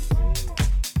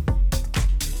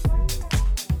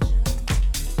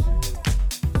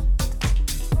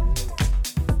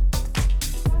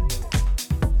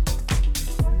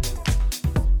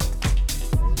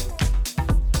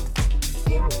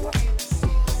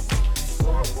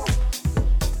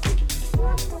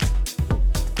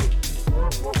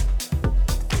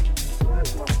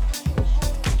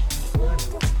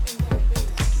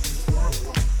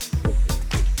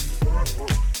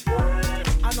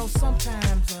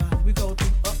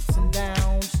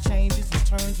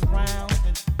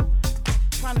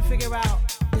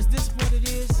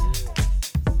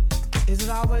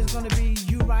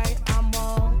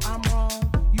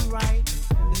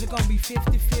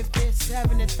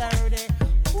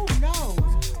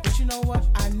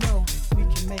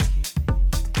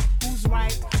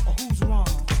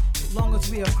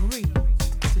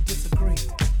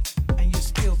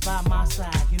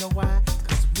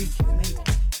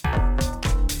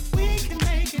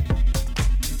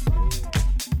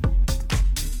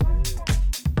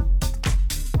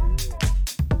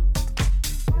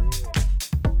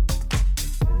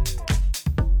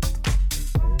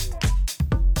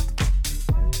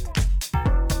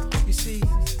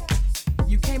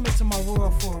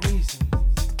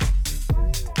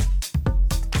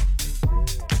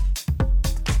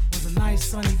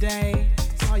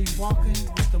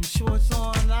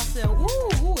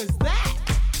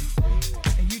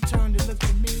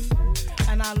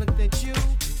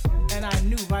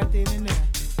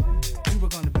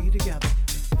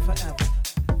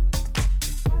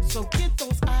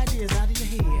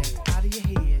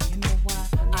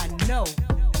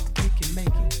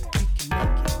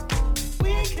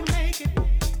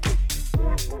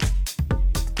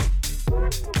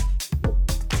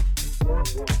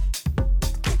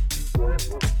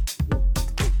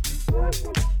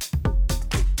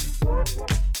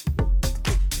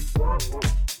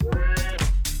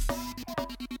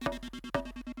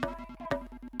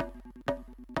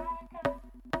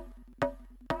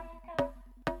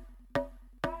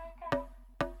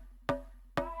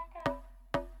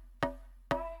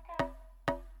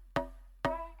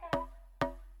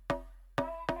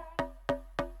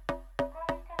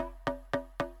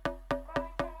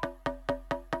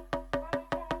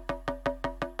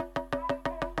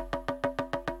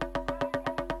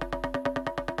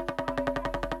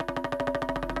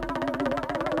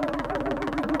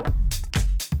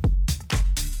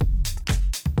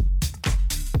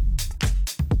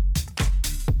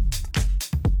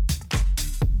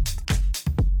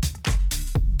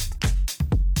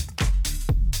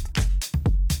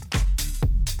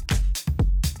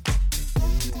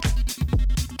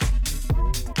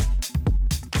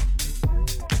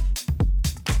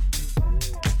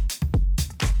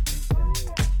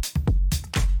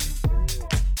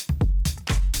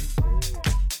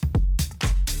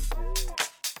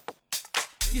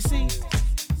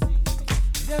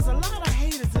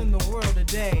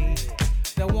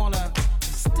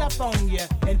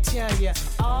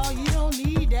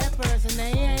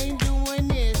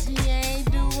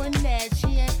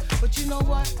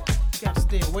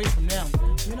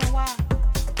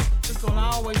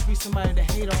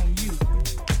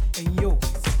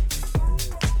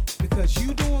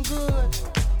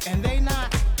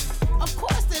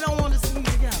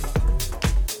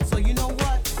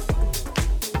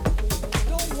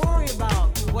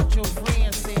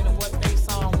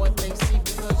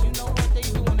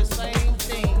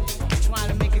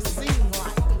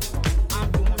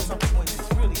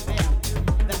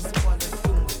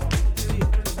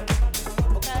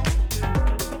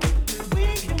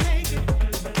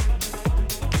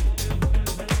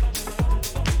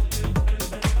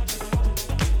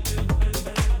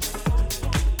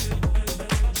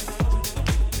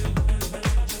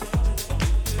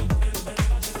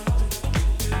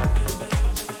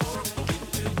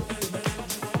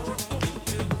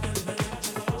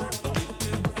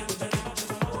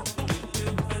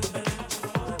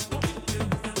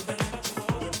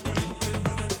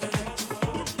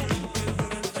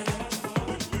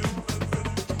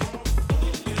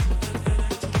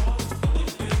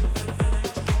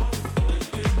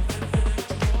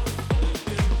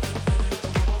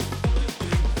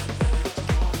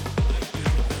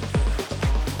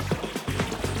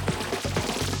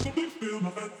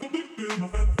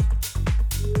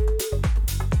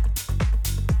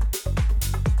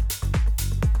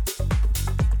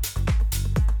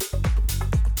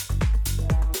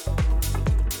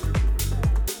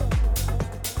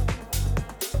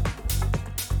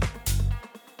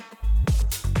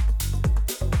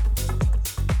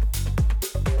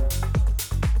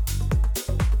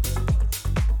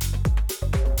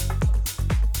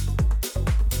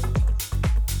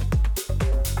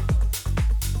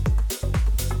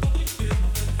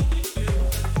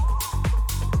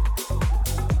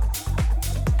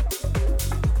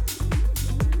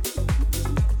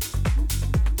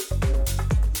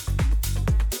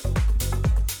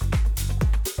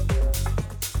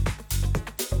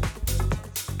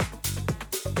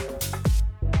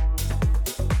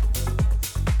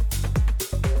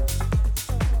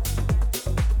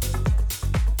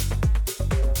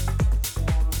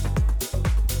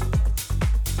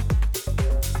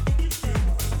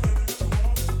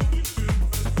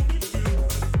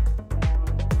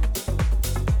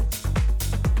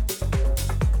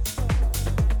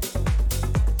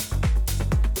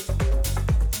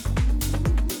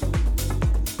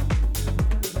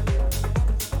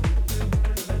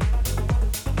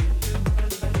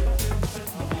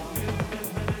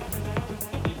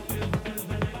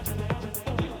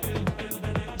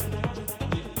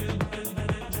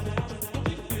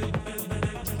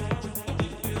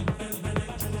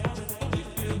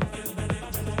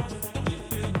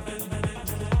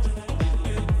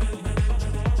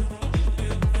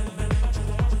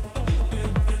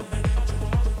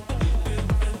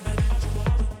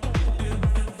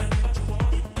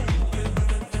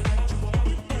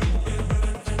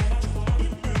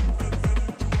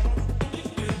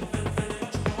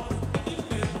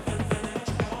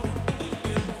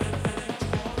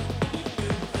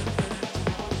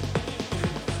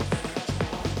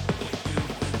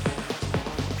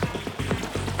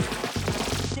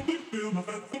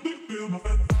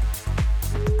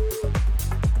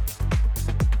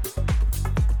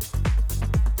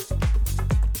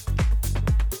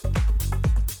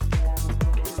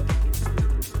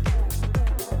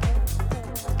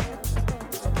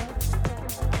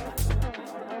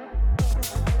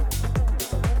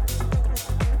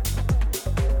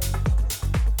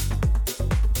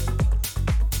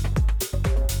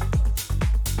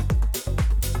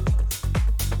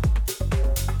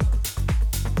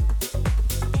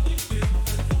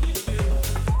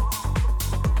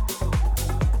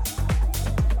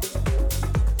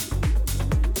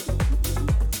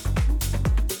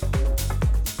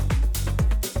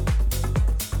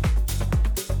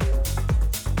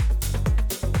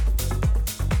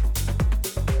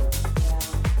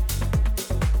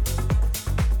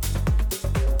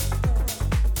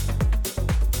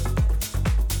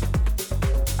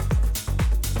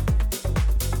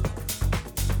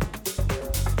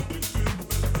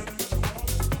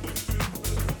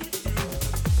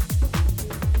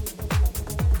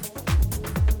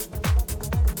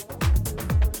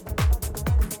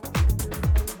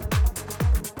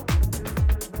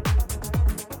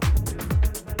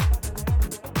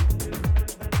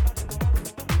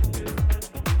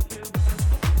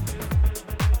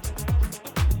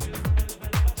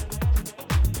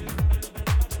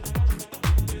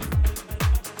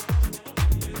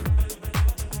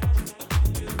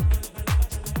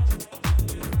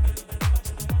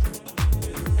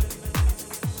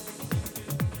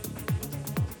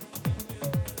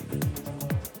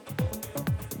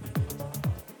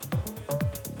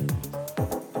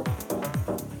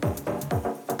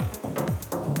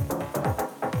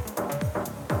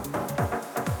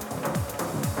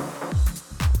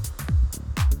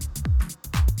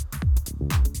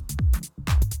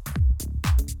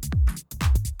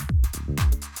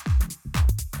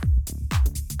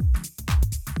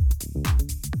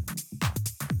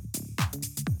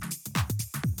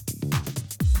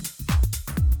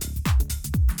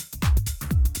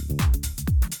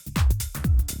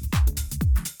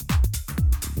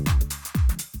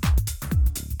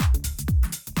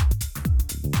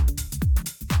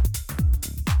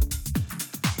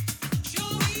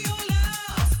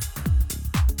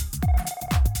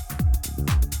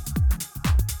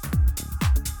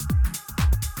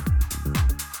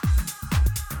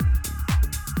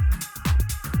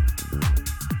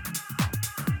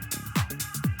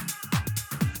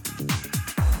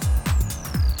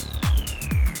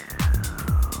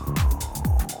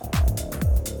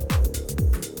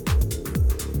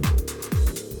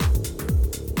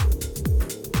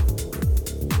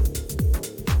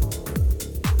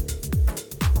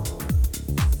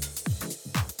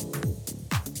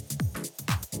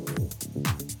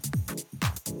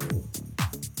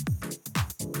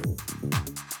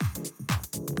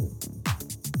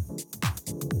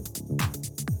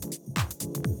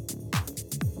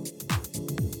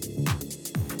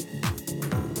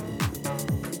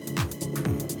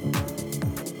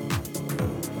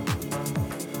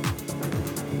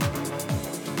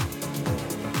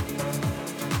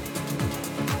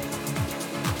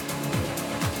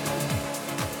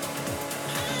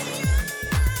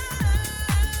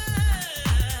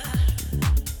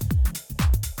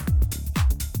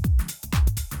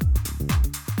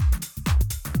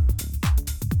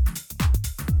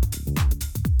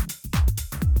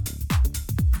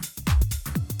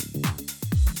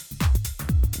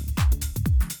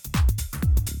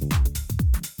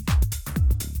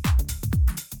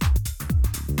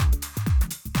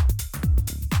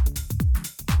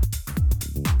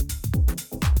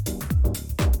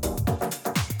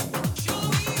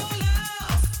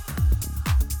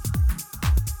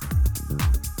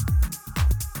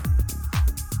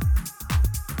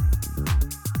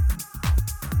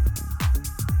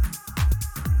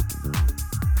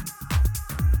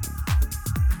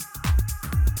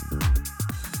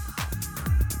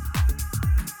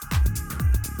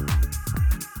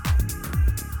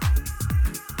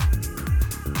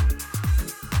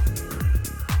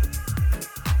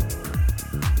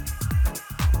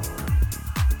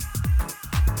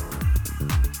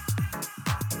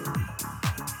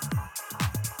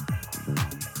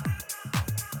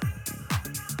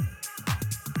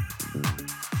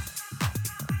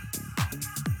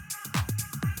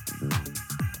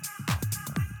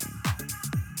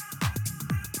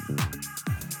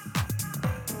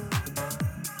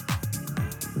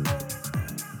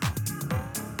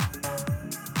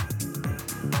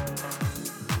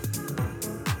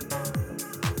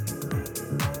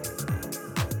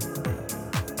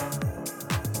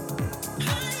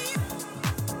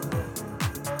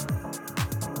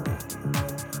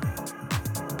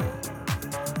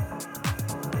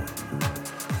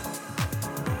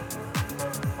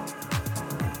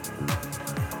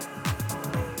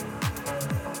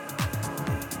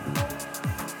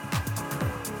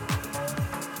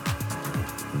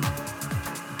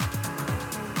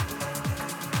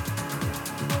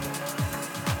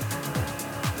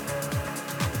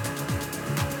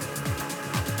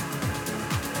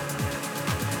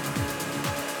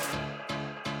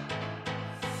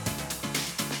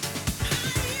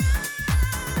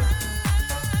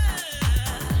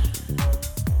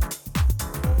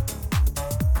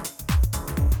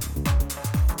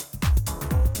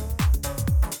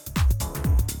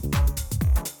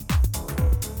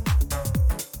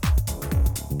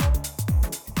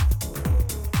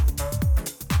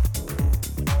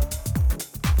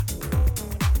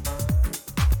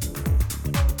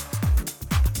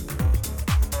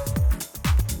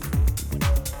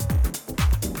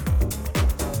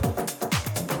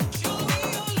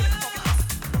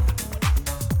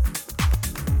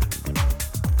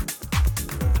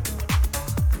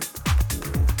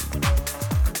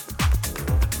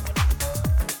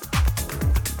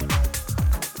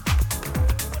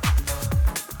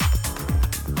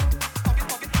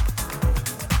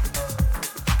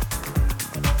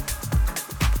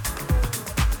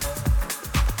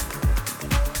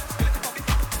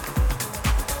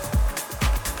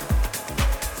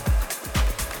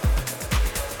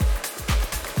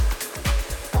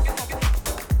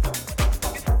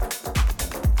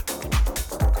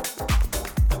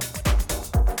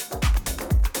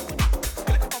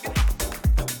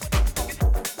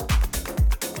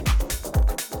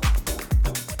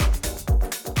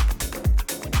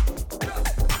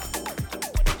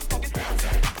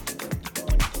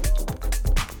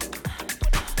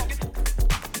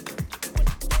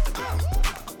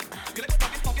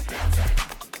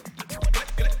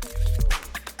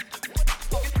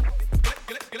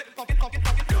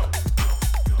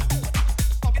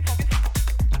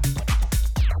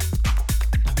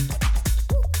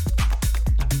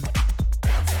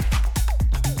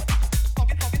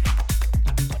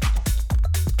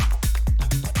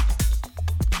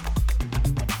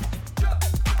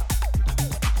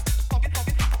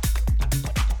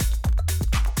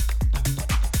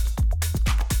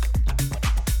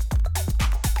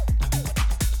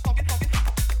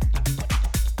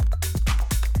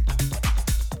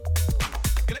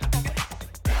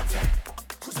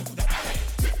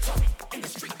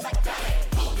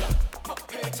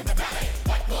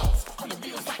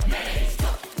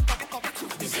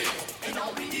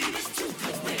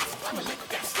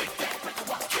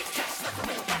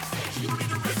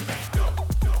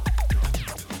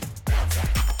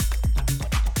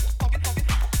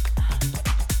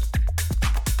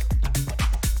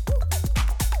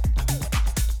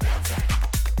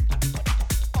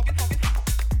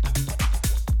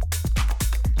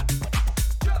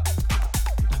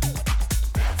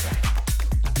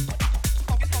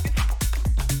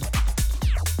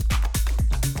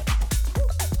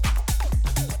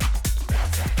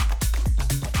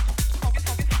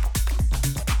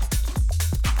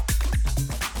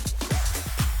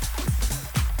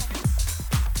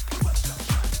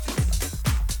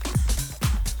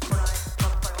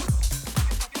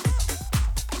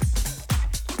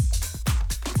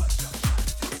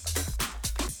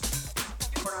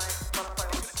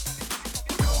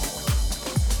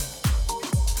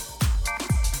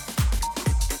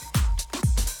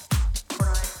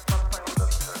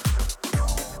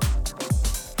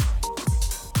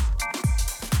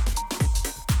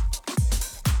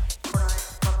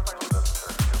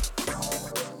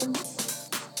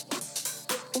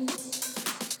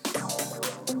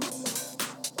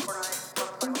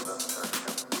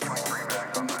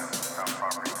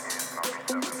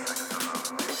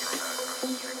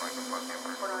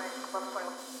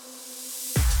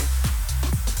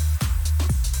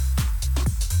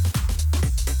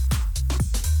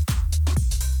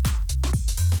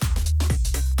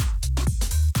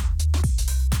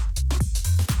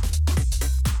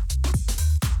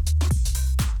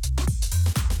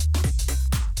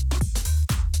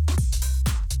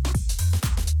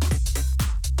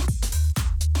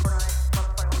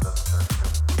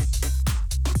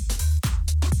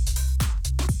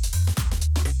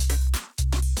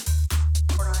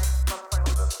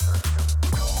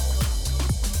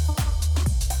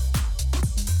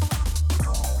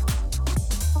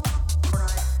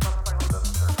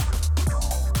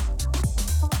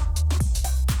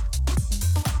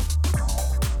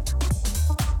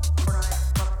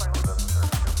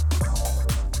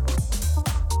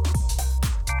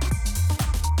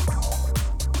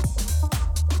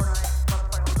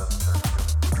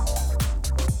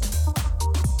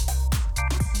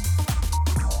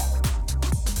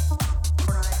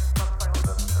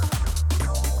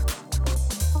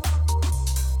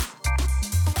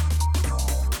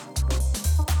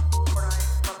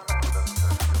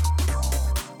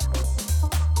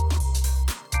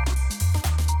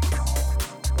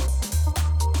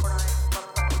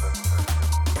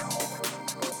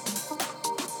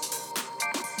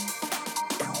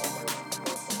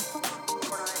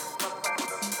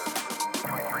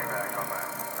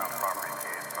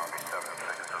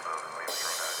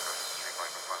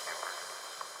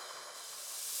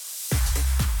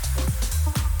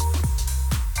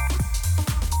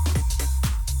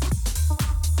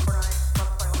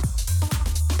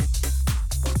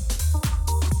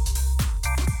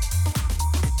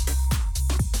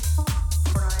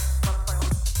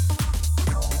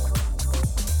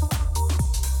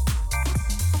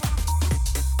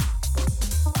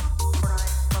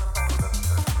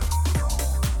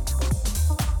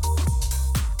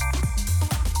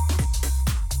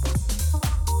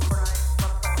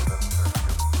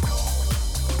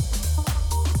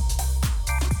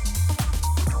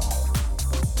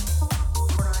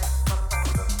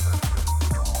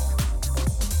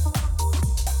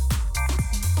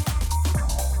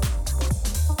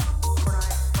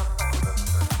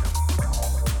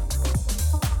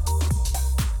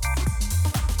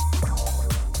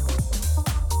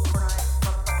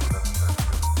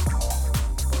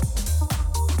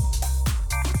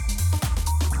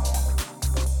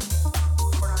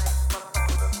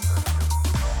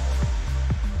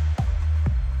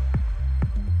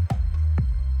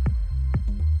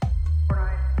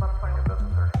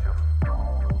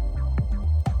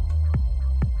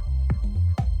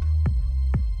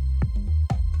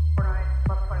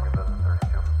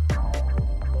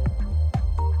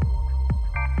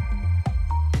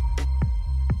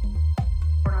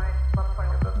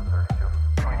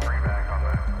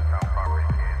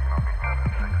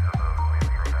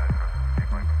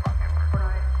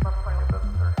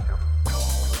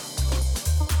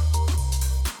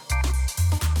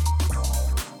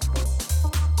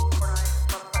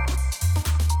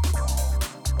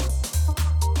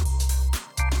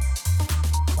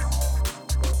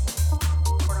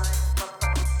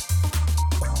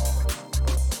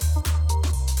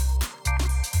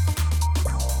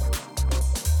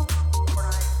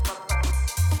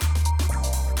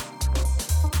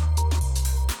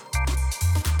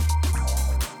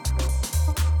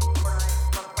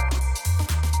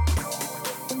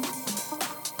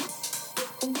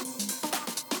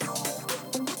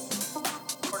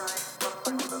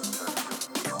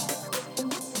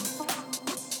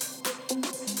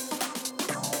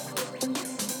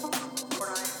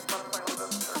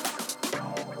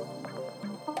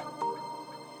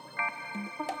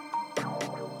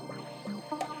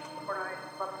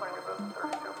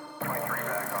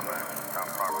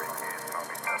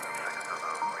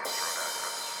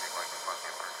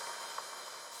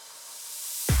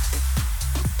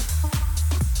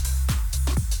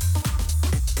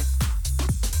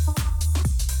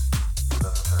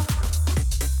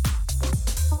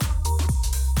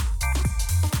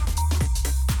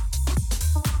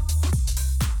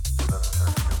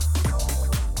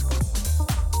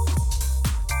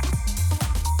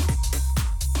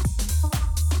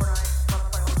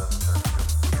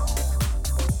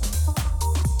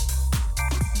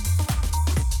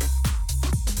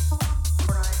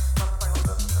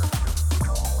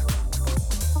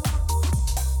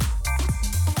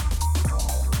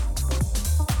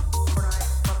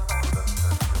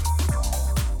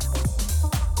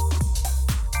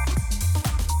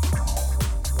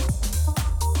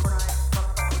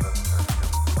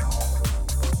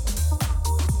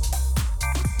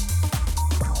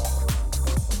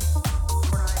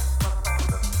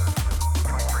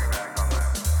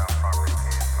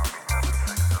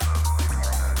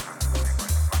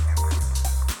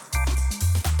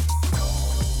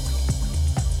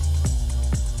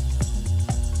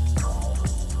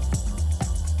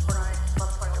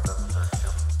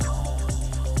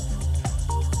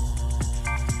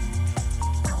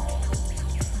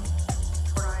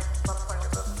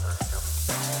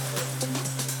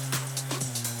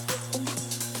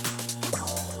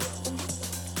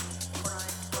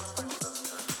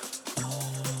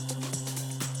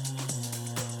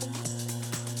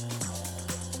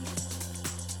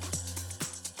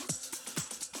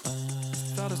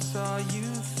 Thought I saw you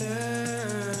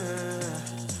there,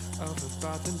 over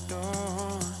by the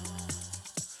door.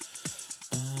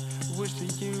 Wish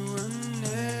that you were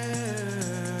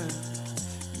near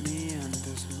me in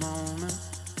this moment.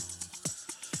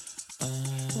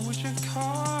 Wish I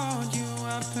called you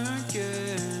up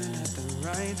again at the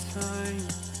right time.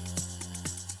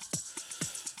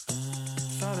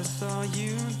 Thought I saw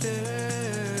you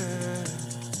there,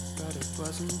 but it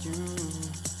wasn't you.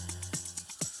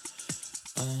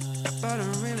 But I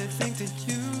really think that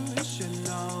you should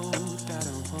know that I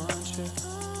want you.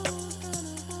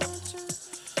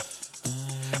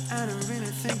 And I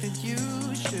really think that you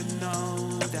should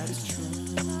know that it's true.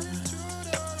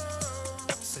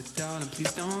 Said, darling,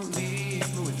 please don't leave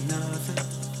me with nothing.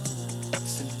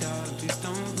 Said, darling, please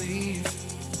don't leave.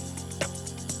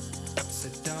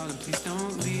 Said, darling, please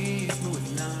don't leave me with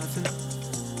nothing.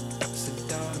 Said,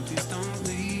 darling, please don't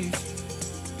leave.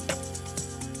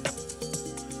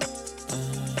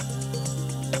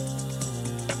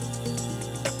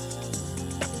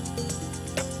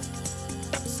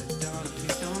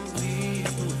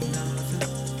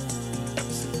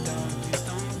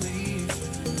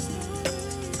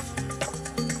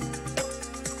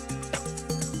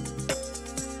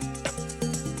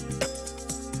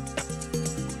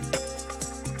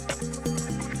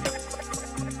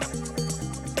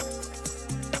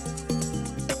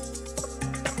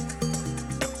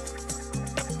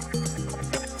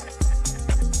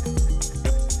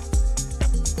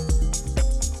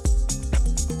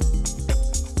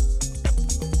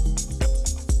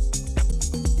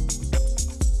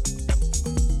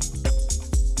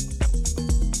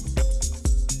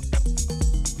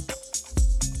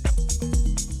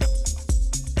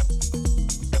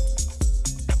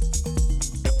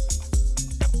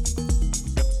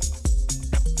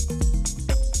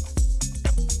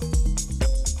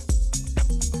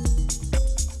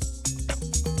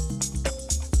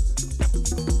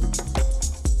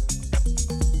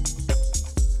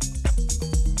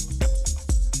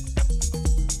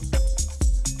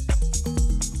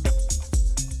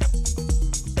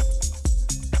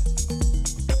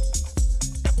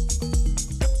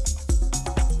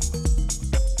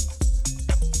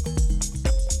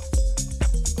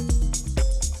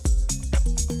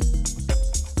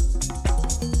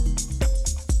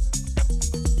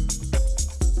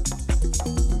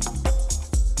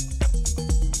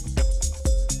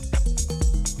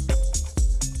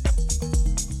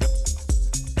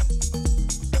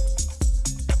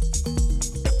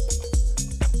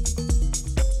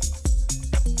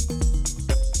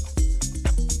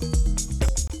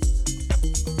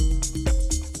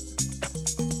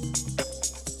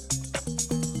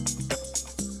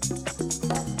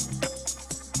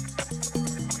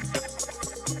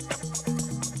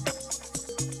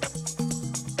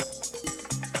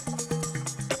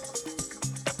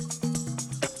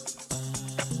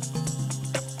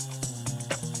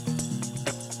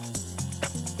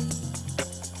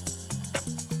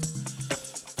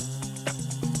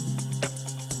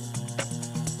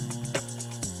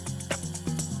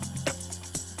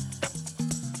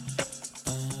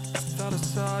 Thought I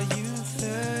saw you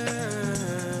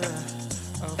there,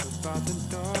 over by the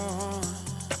door.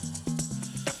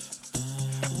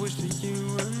 Wish that you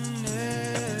were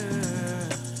near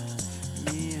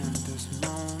me in this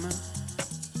moment.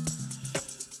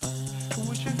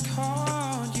 Wish I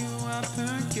called you up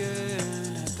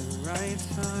again at the right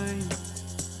time.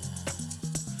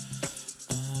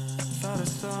 Thought I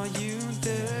saw you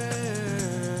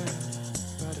there,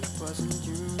 but it wasn't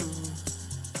you.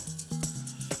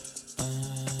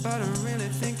 But I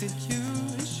really think that you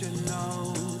should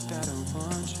know that I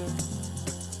want you.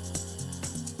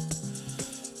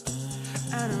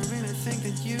 And I really think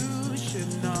that you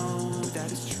should know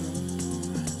that it's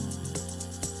true.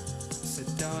 Said,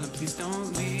 darling, please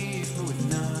don't leave me with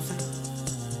nothing.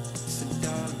 Said,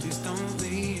 darling, please don't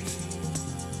leave.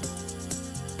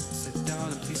 Said,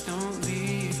 darling, please don't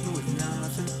leave me with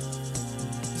nothing.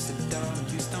 Said, darling,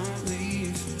 please don't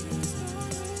leave.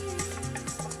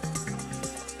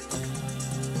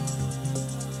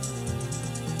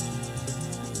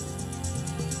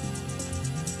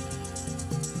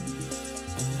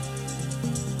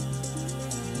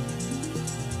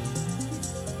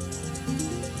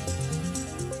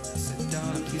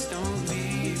 Please don't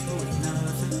leave.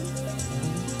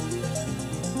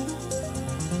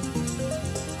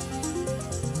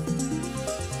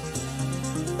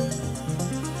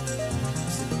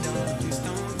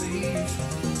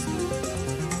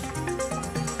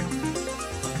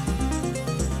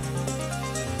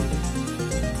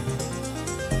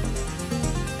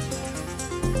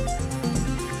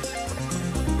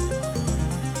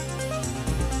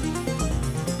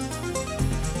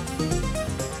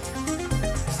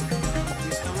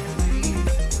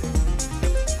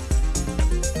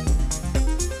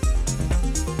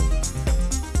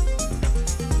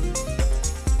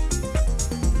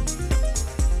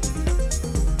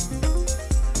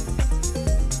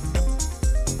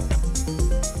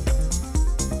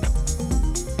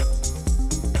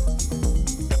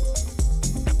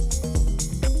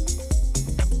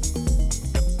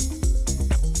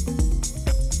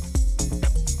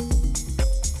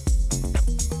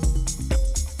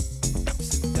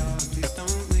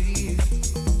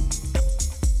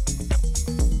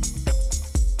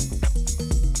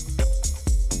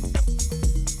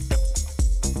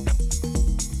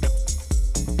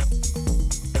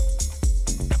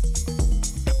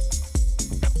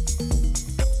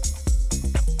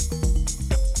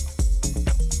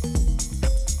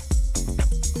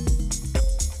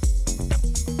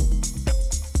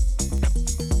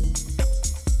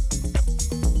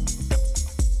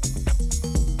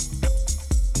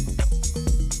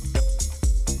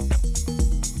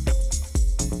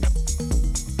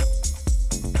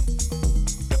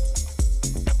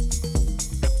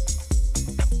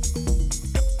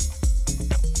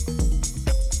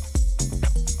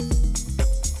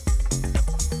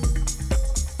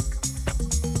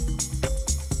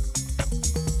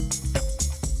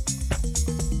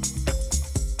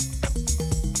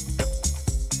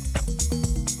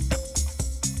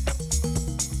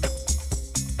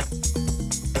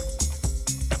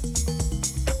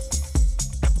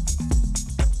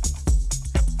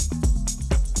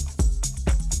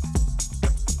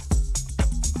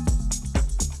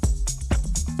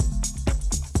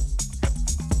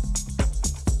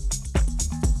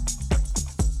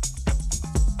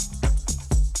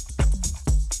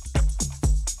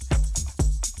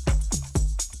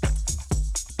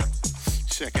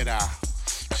 Check it out.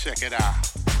 Check it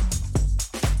out.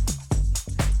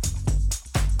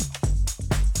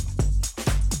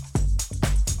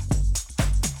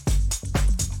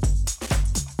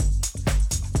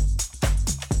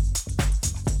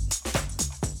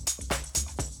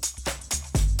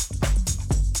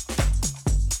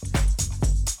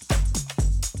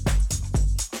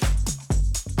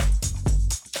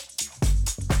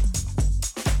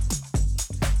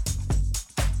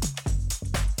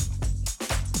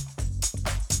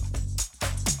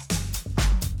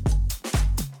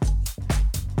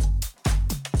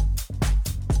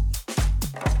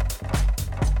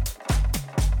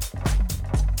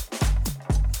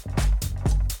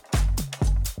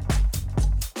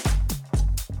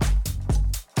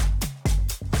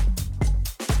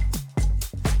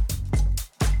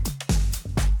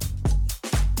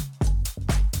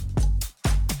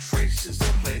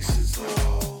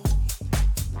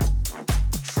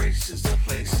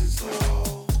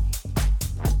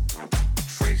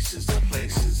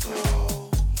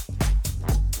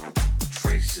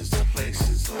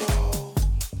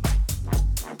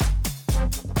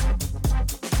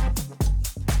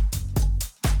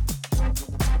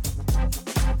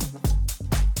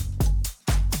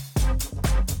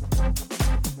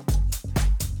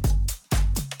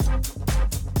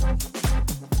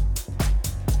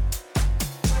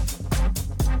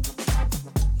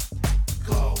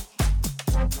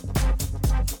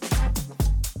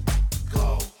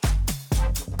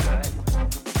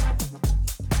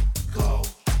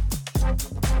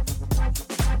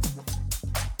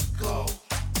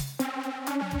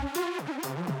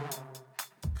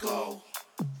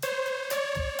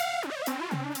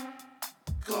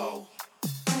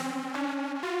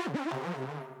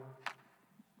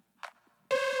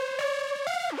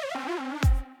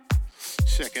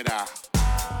 Check it out.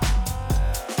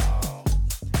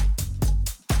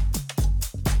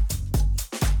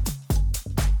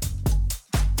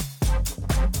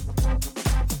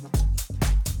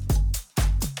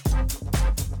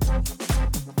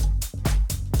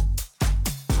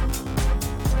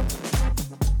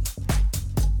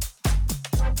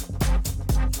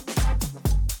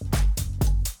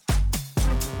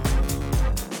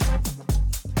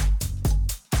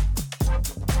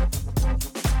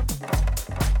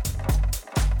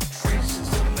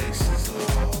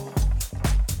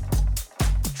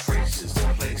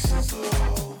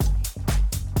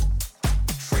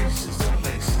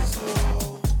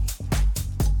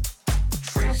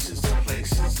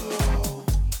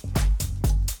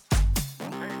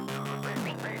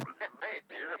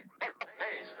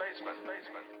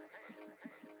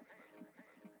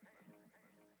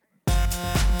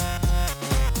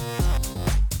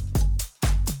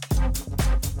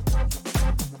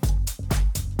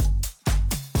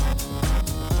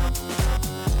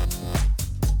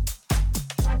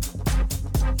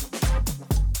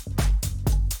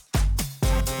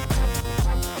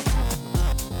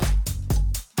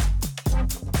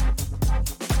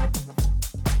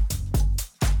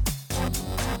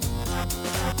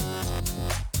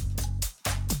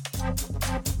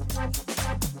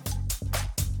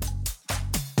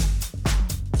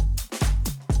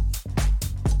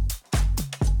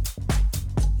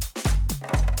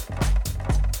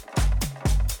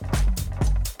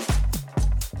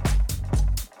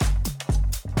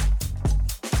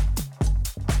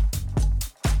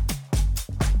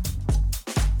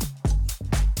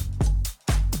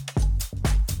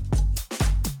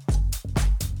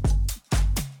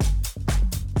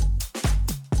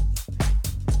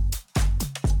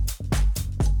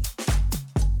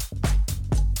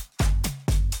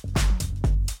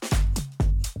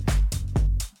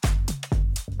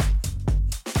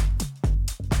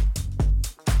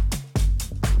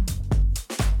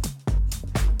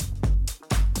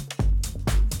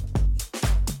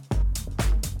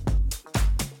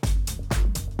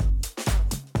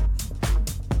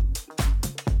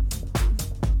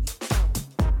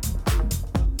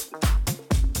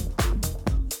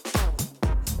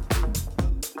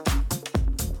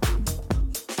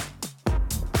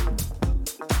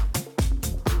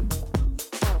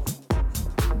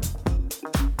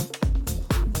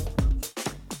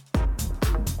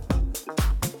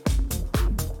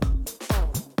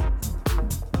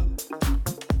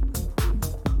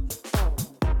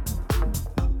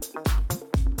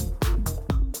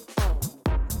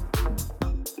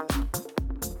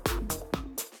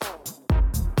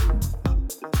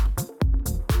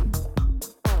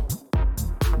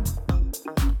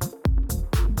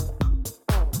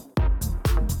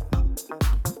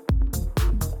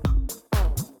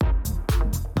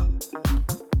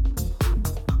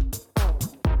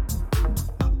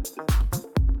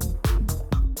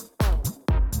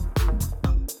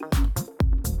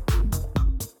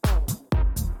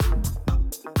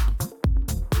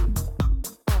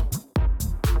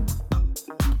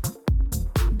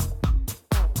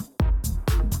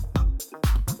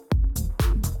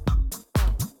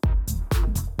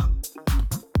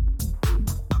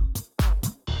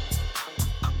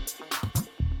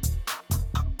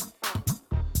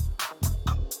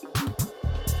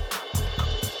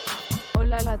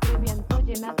 la treviento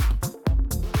llena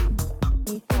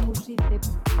mi musite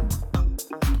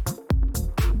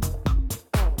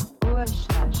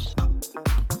oashash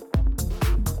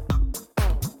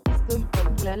estoy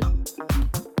por plan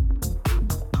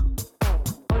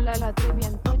hola la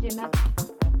treviento llena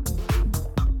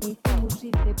mi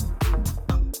musite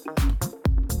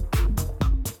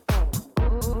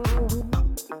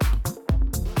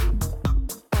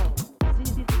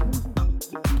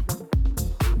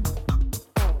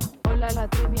la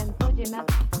treviento llena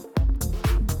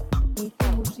mi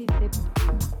musite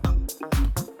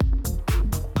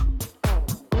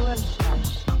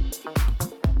oashash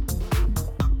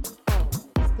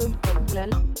estoy por plan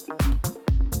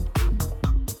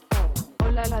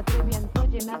hola la treviento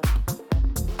llena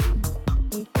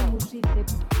mi musite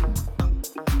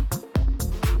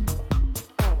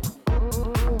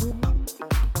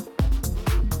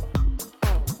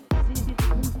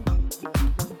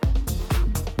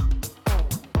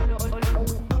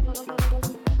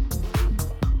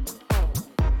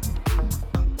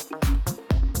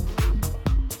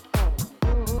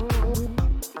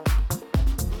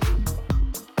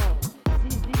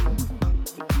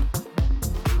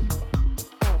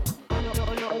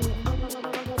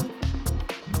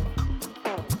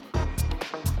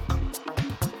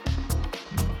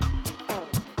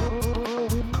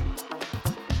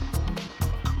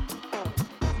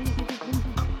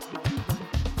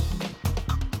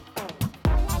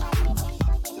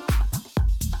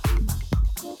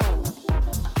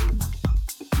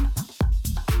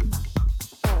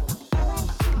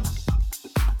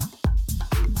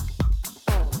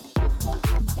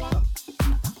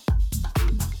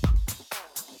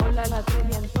la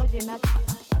treviento llena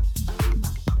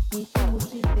mi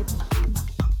musite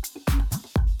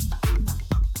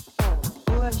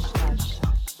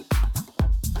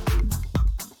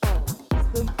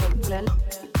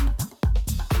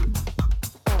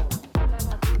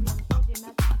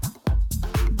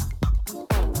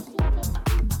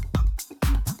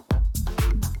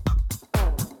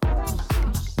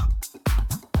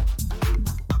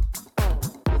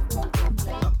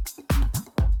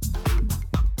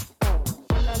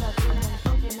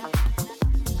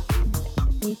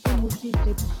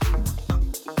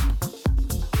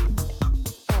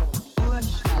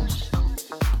oashash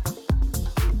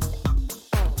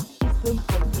estoy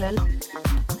por plan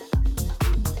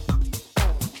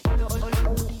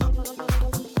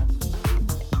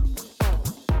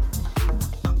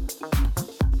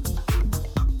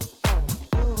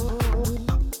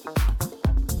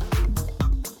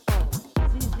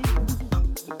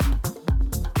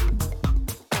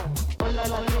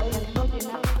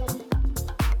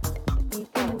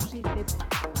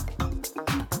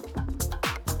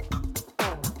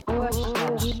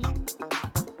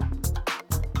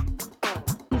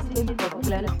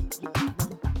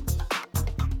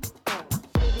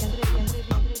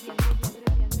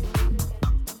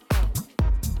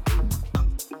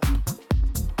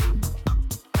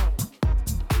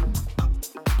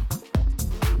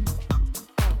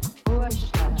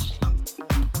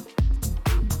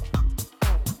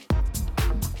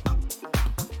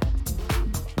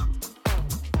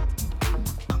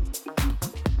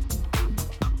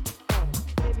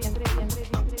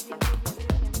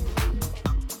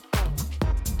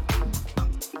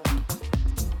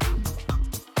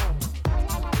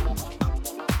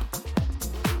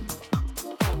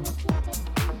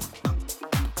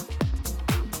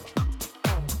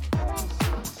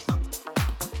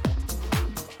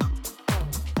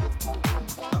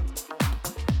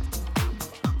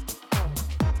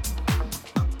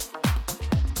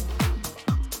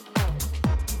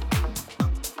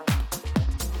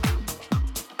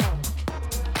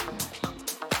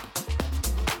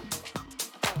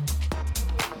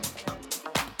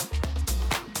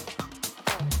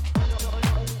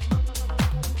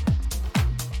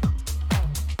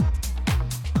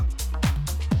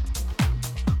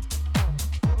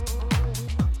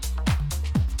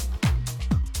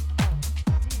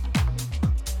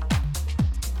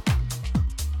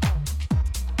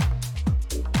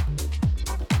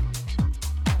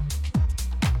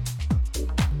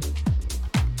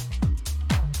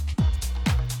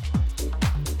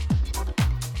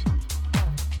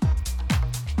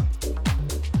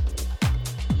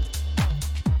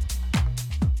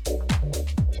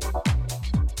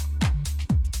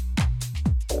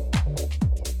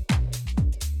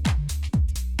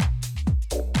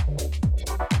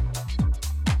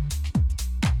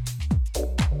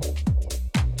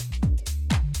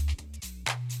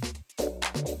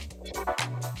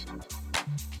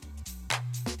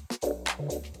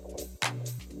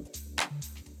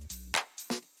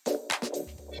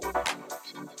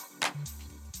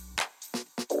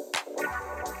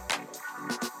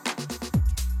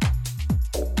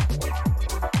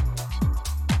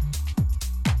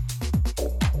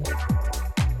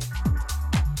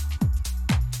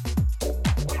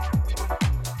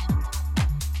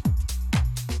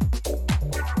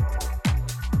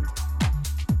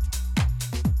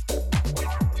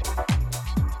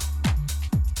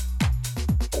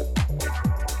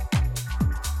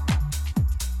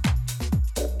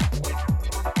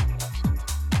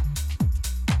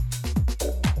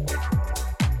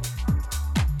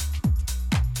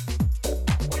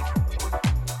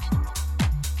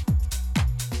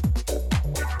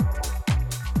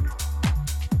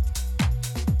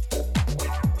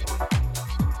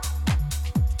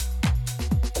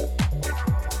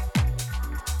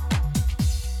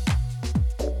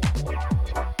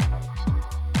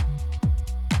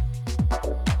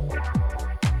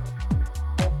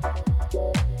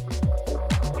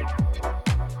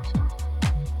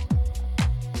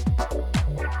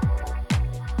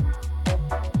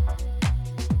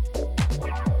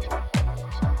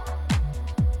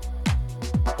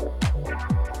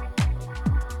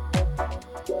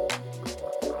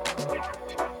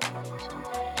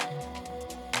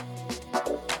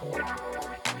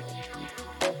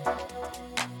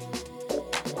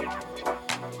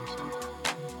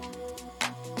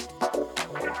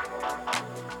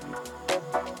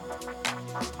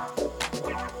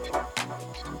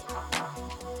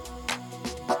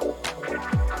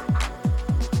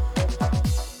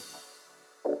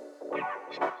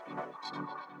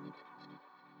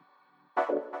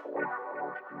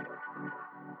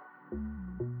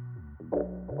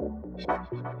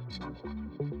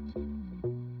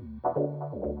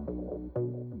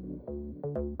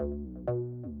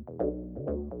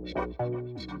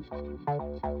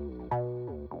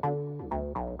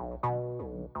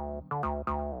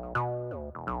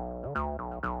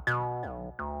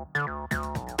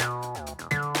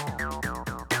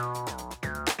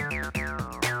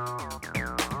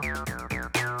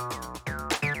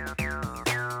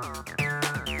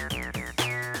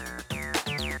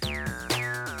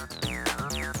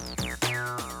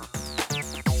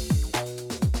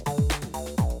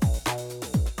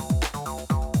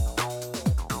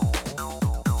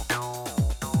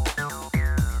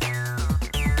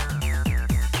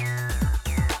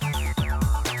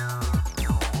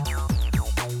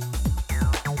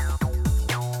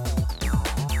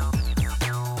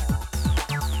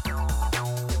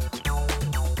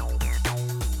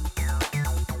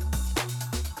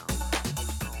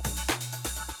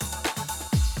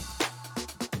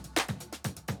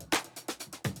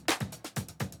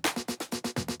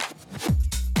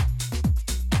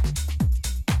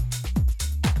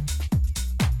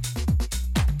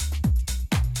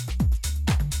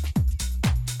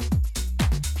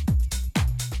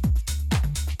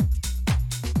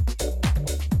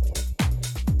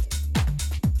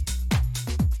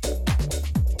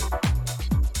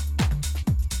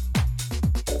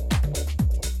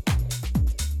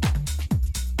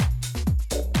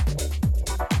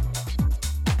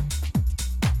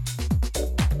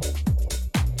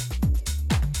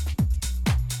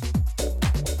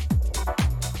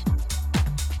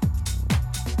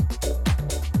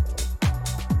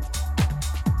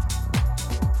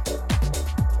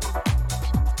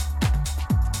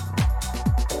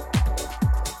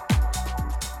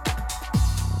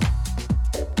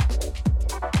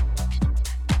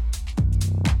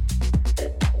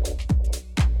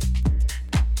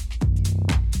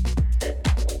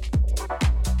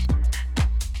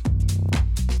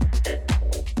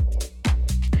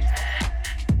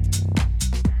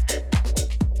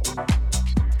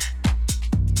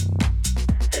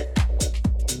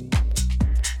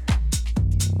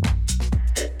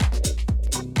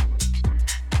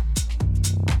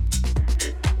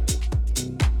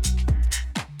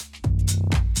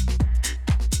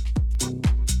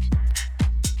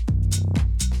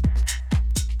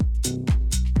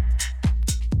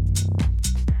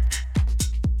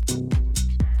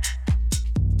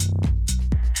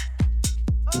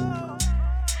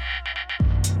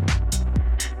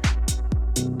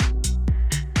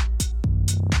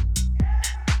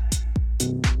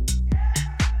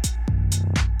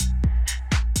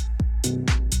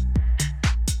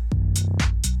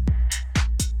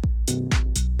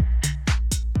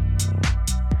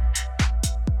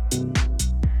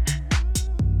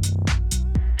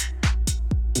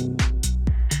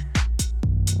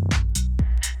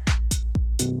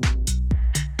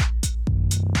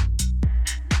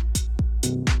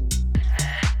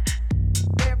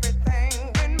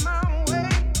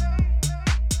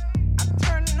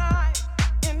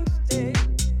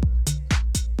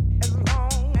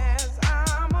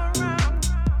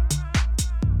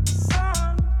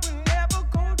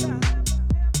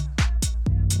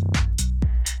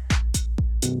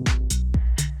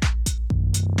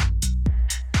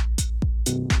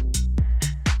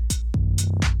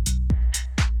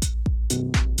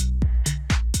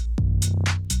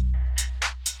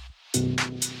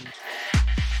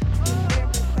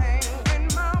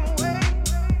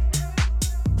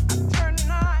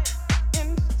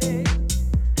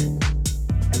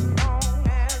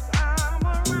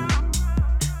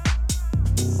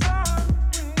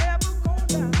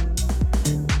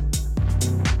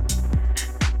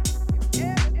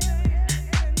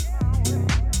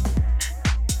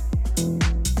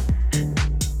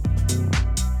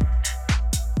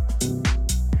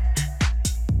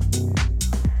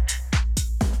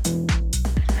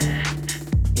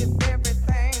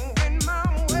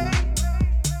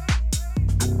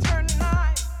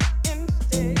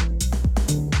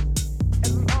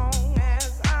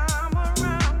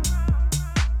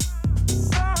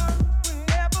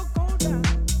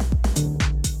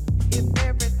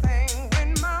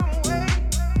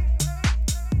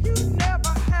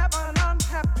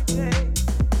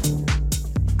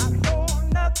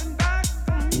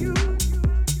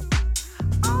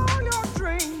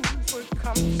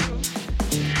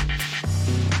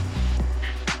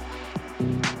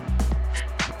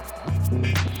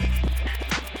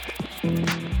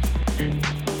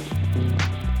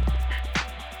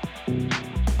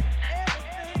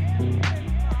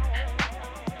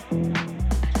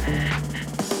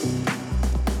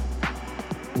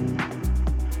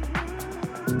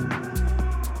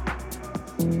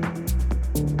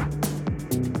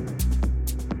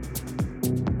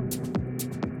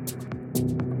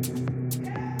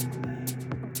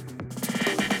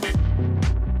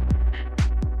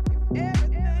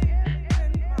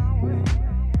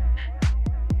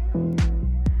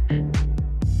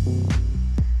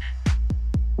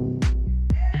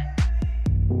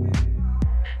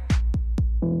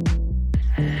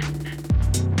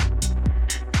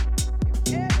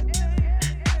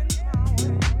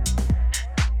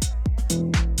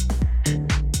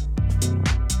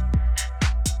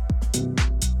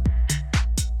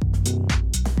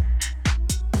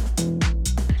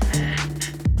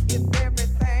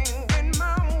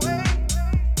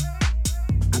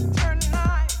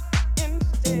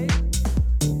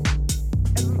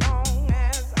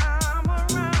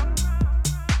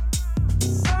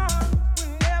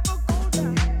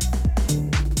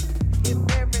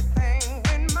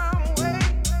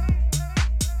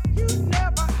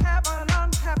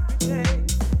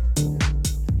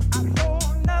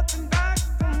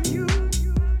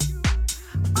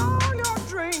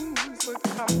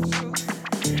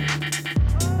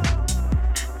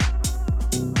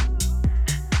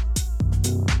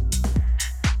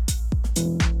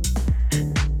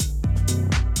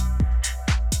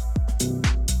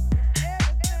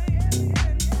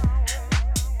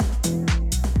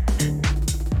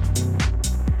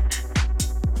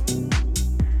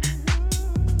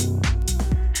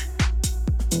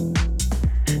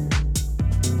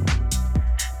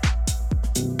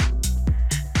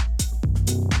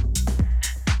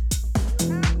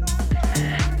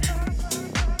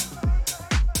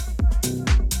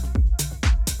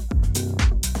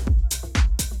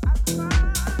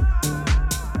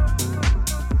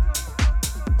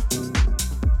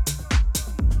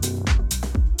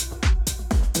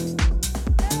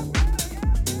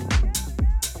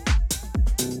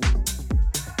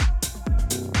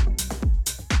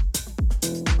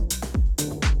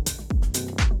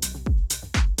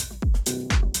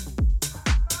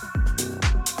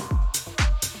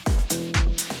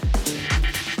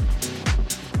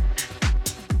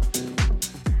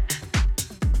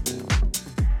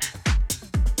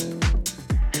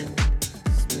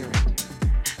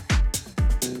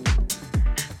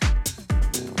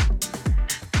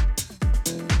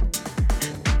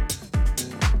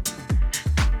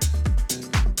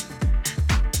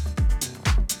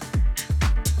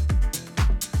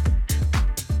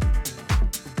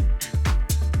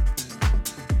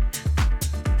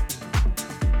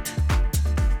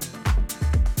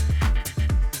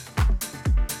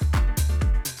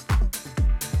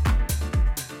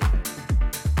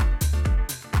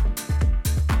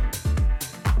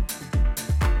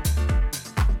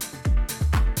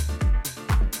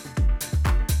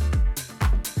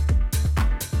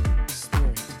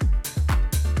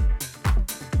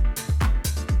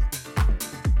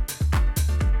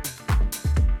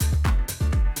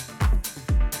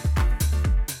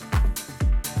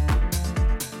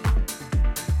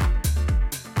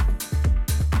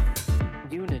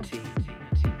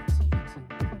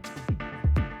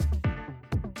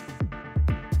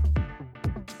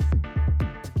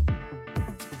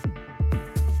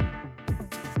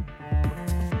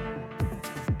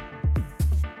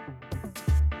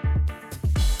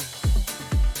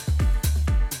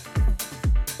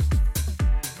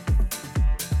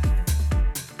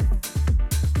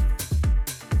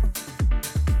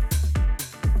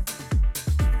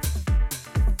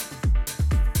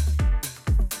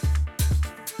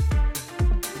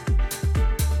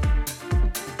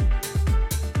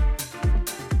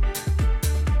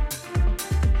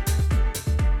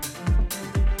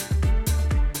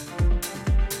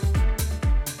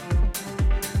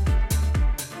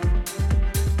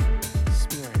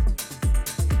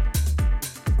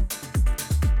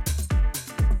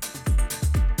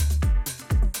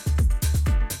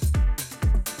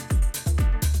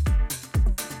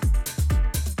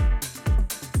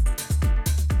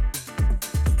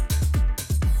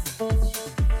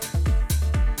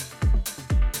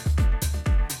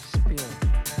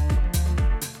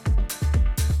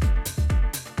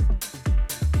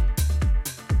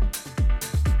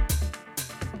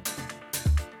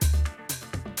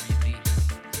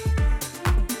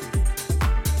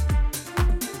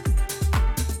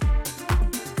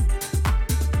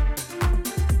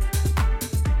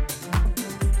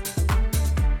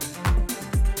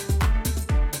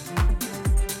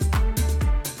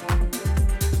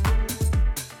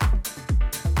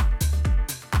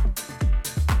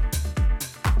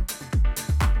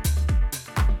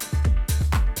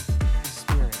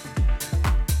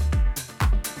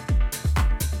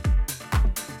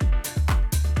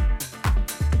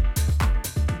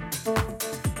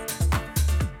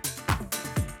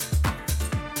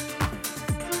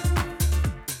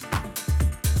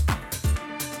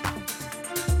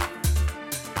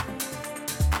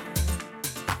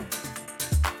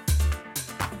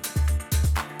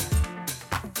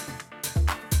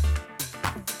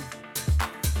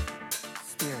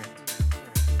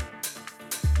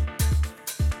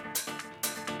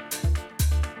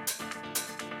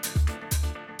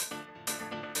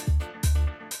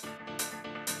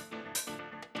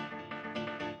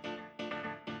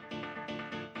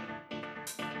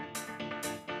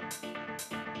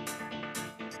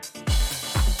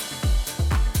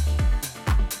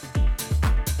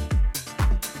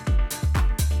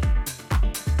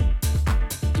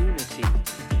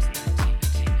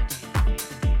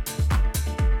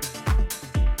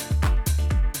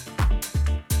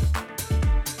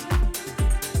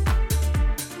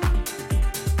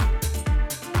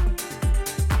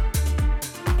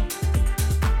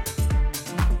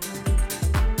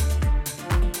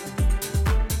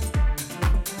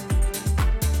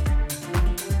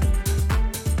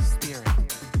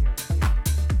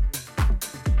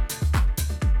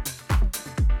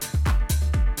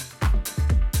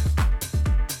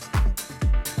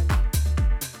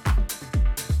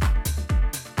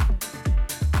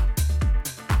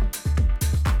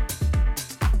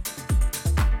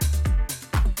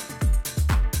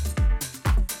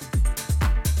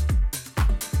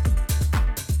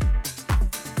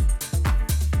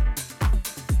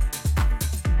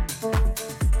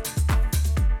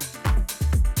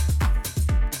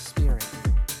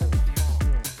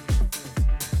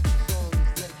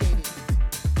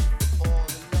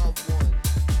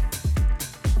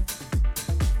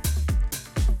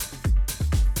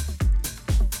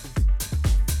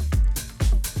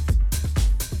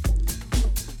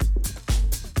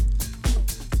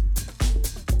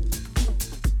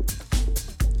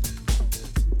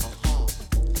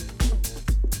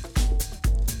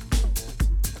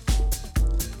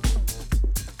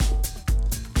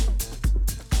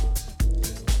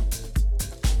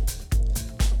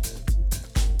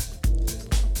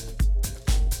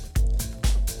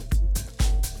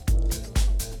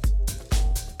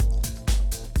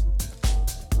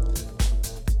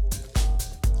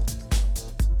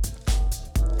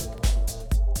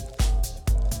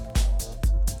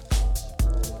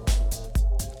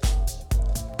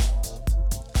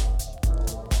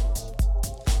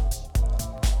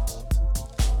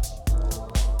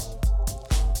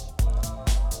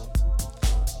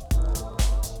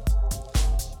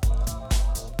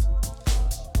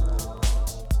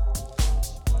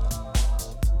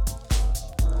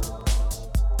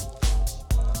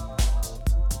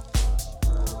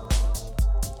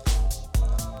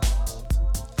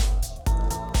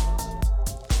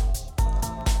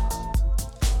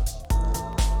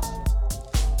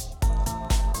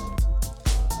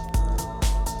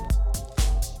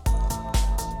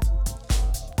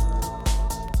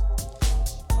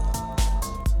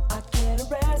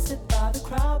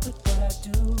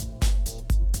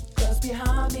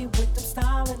behind me with them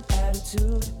style and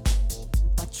attitude.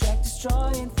 My track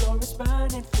destroying, floor is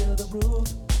burning, feel the roof.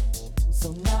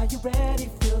 So now you're ready,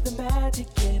 feel the magic,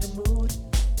 get a mood.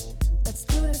 Let's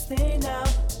do this thing now,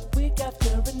 week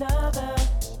after another,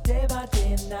 day by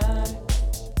day and night.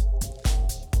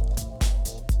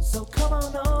 So come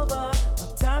on over,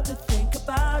 no time to think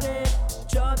about it,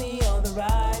 join me on the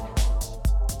ride.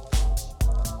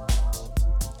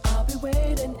 I'll be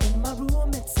waiting in my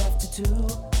room, it's after 2.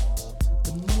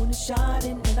 The moon is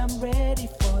shining and I'm ready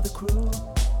for the crew.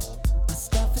 My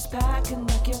stuff is packed and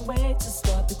I can't wait to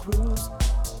start the cruise.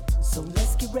 So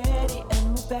let's get ready and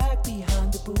move back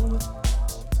behind the booth.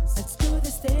 Let's do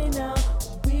this day now,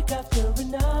 week after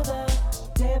another,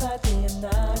 day by day and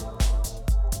night.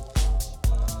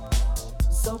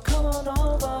 So come on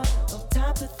over, no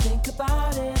time to think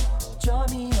about it, join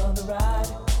me on the ride.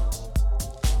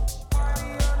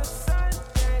 Party on a Sunday.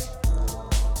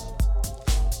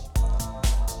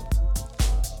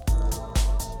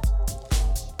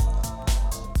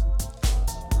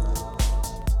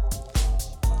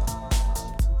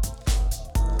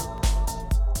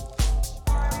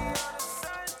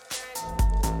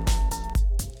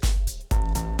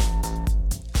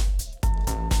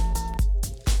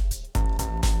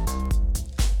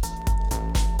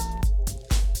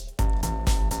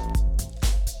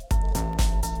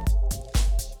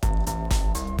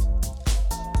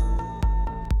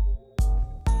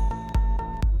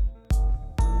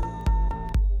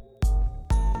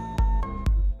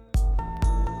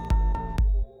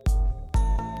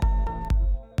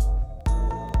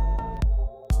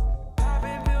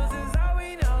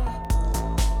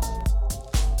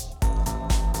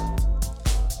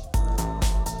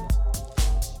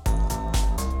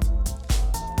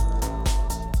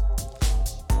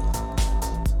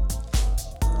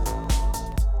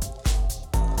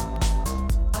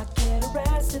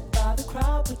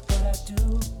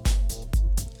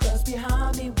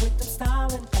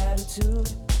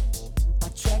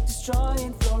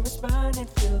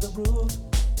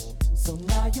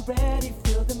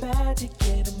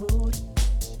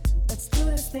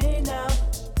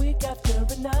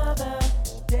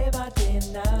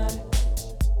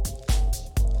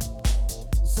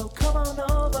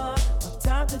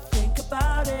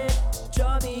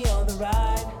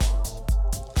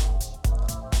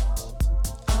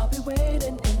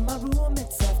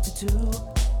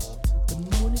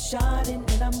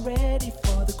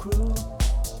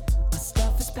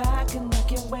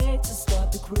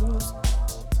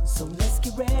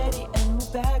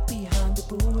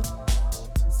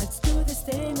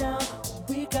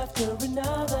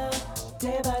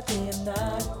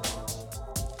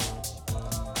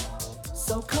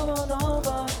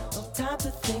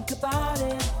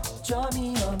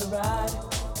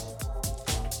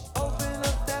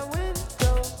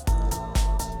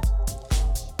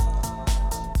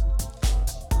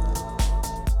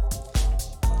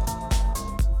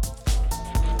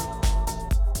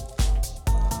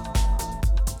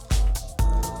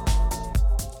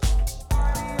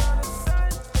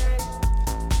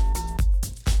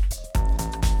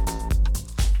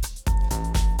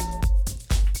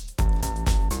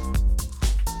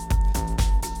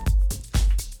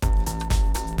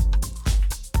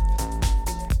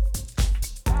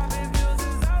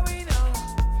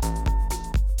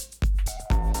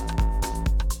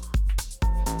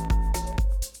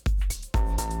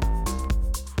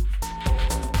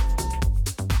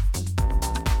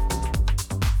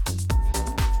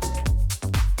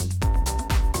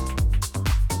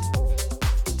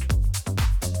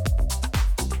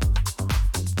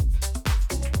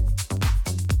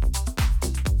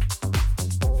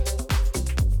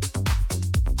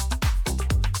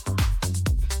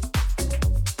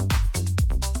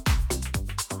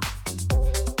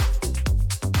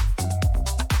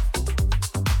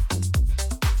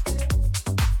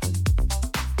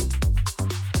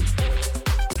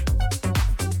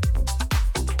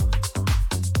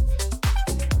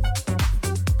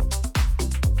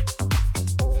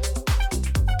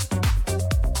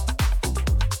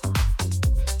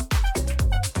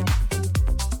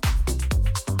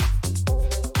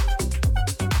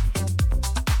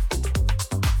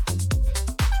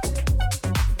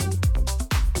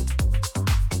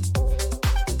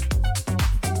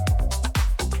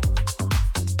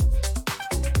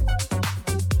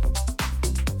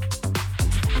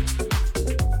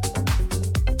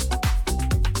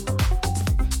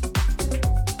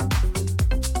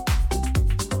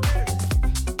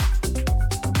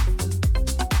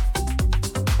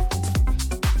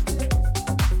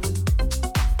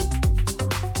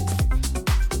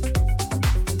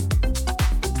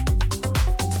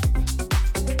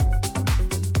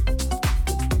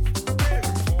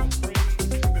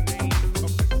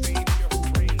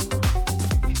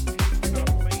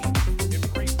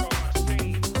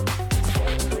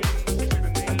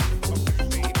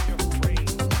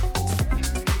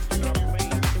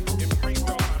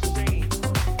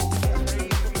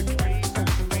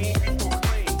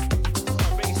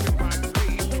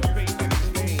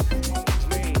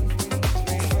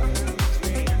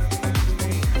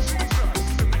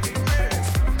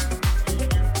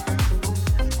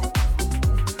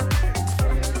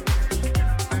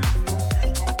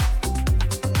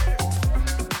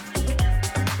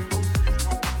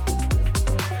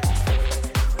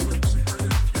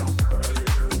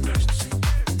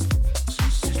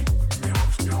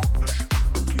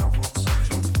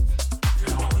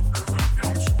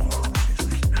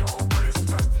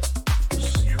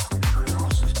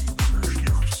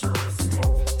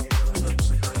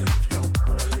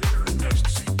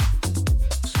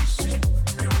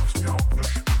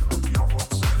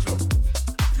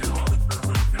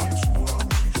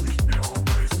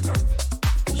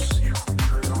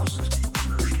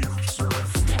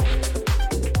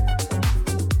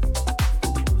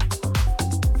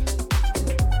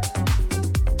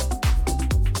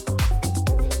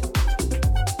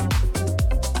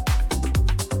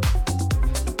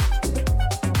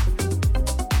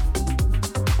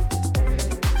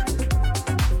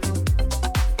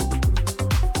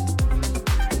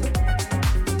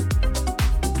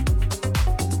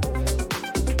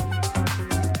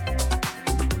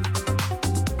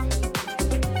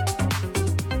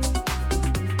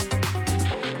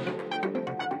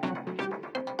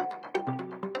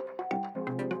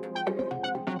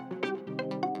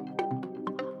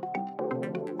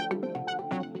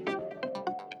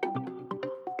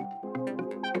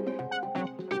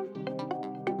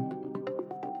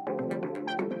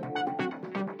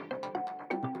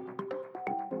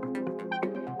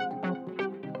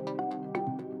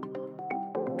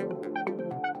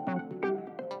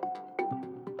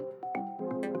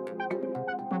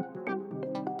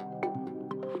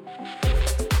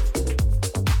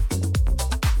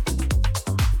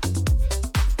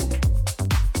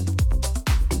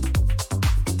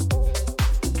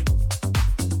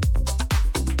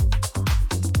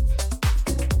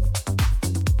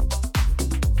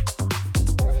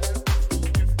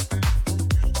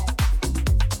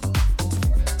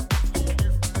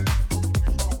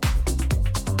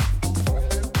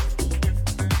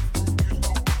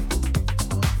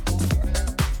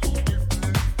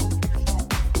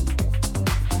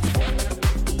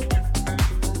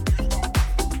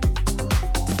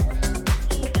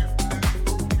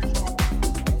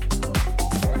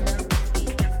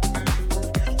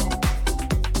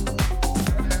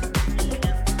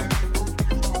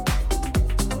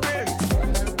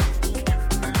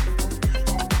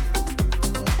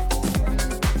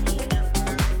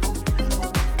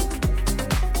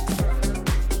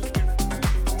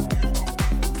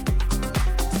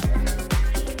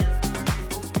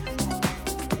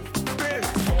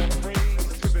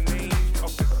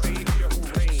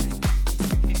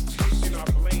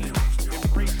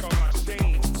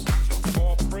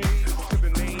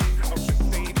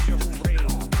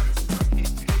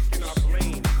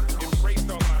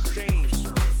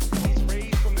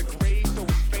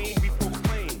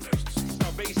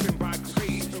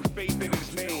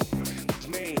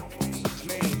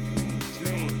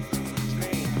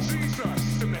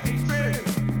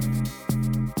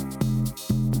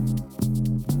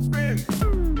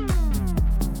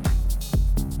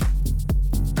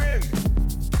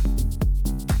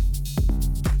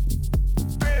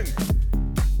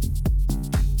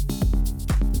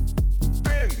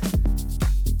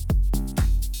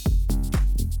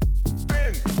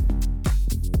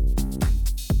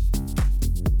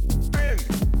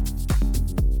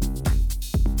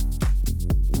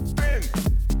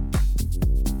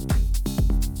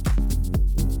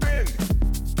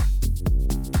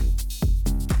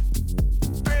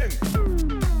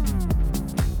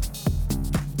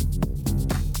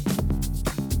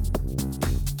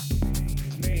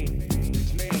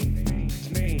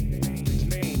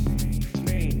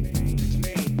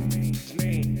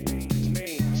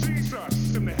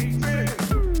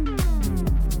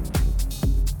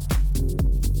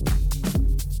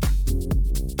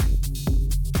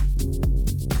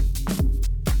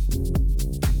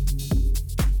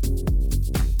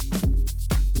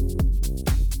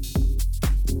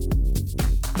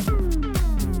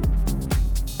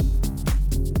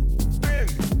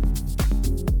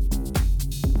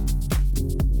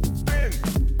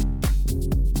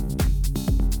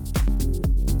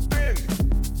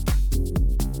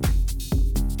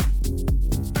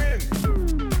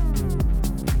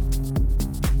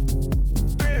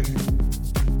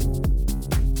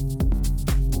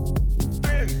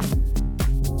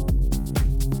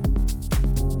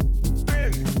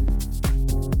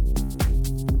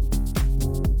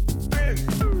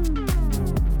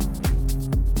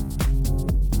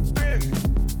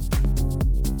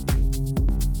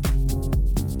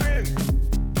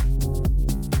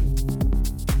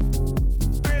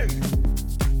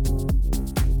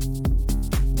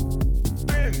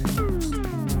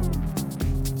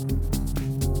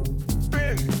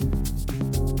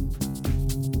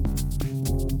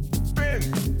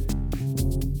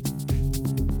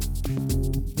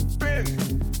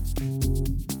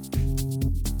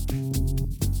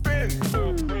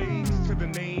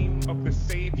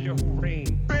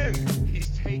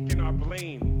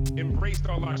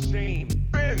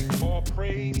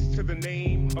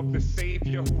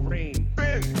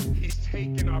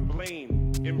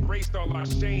 embraced all our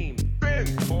shame. Ben,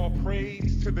 all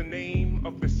praise to the name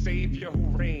of the Savior who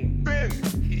reigned. Ben,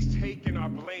 he's taken our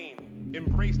blame,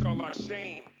 embraced all our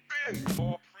shame. Ben,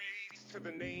 all praise to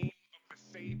the name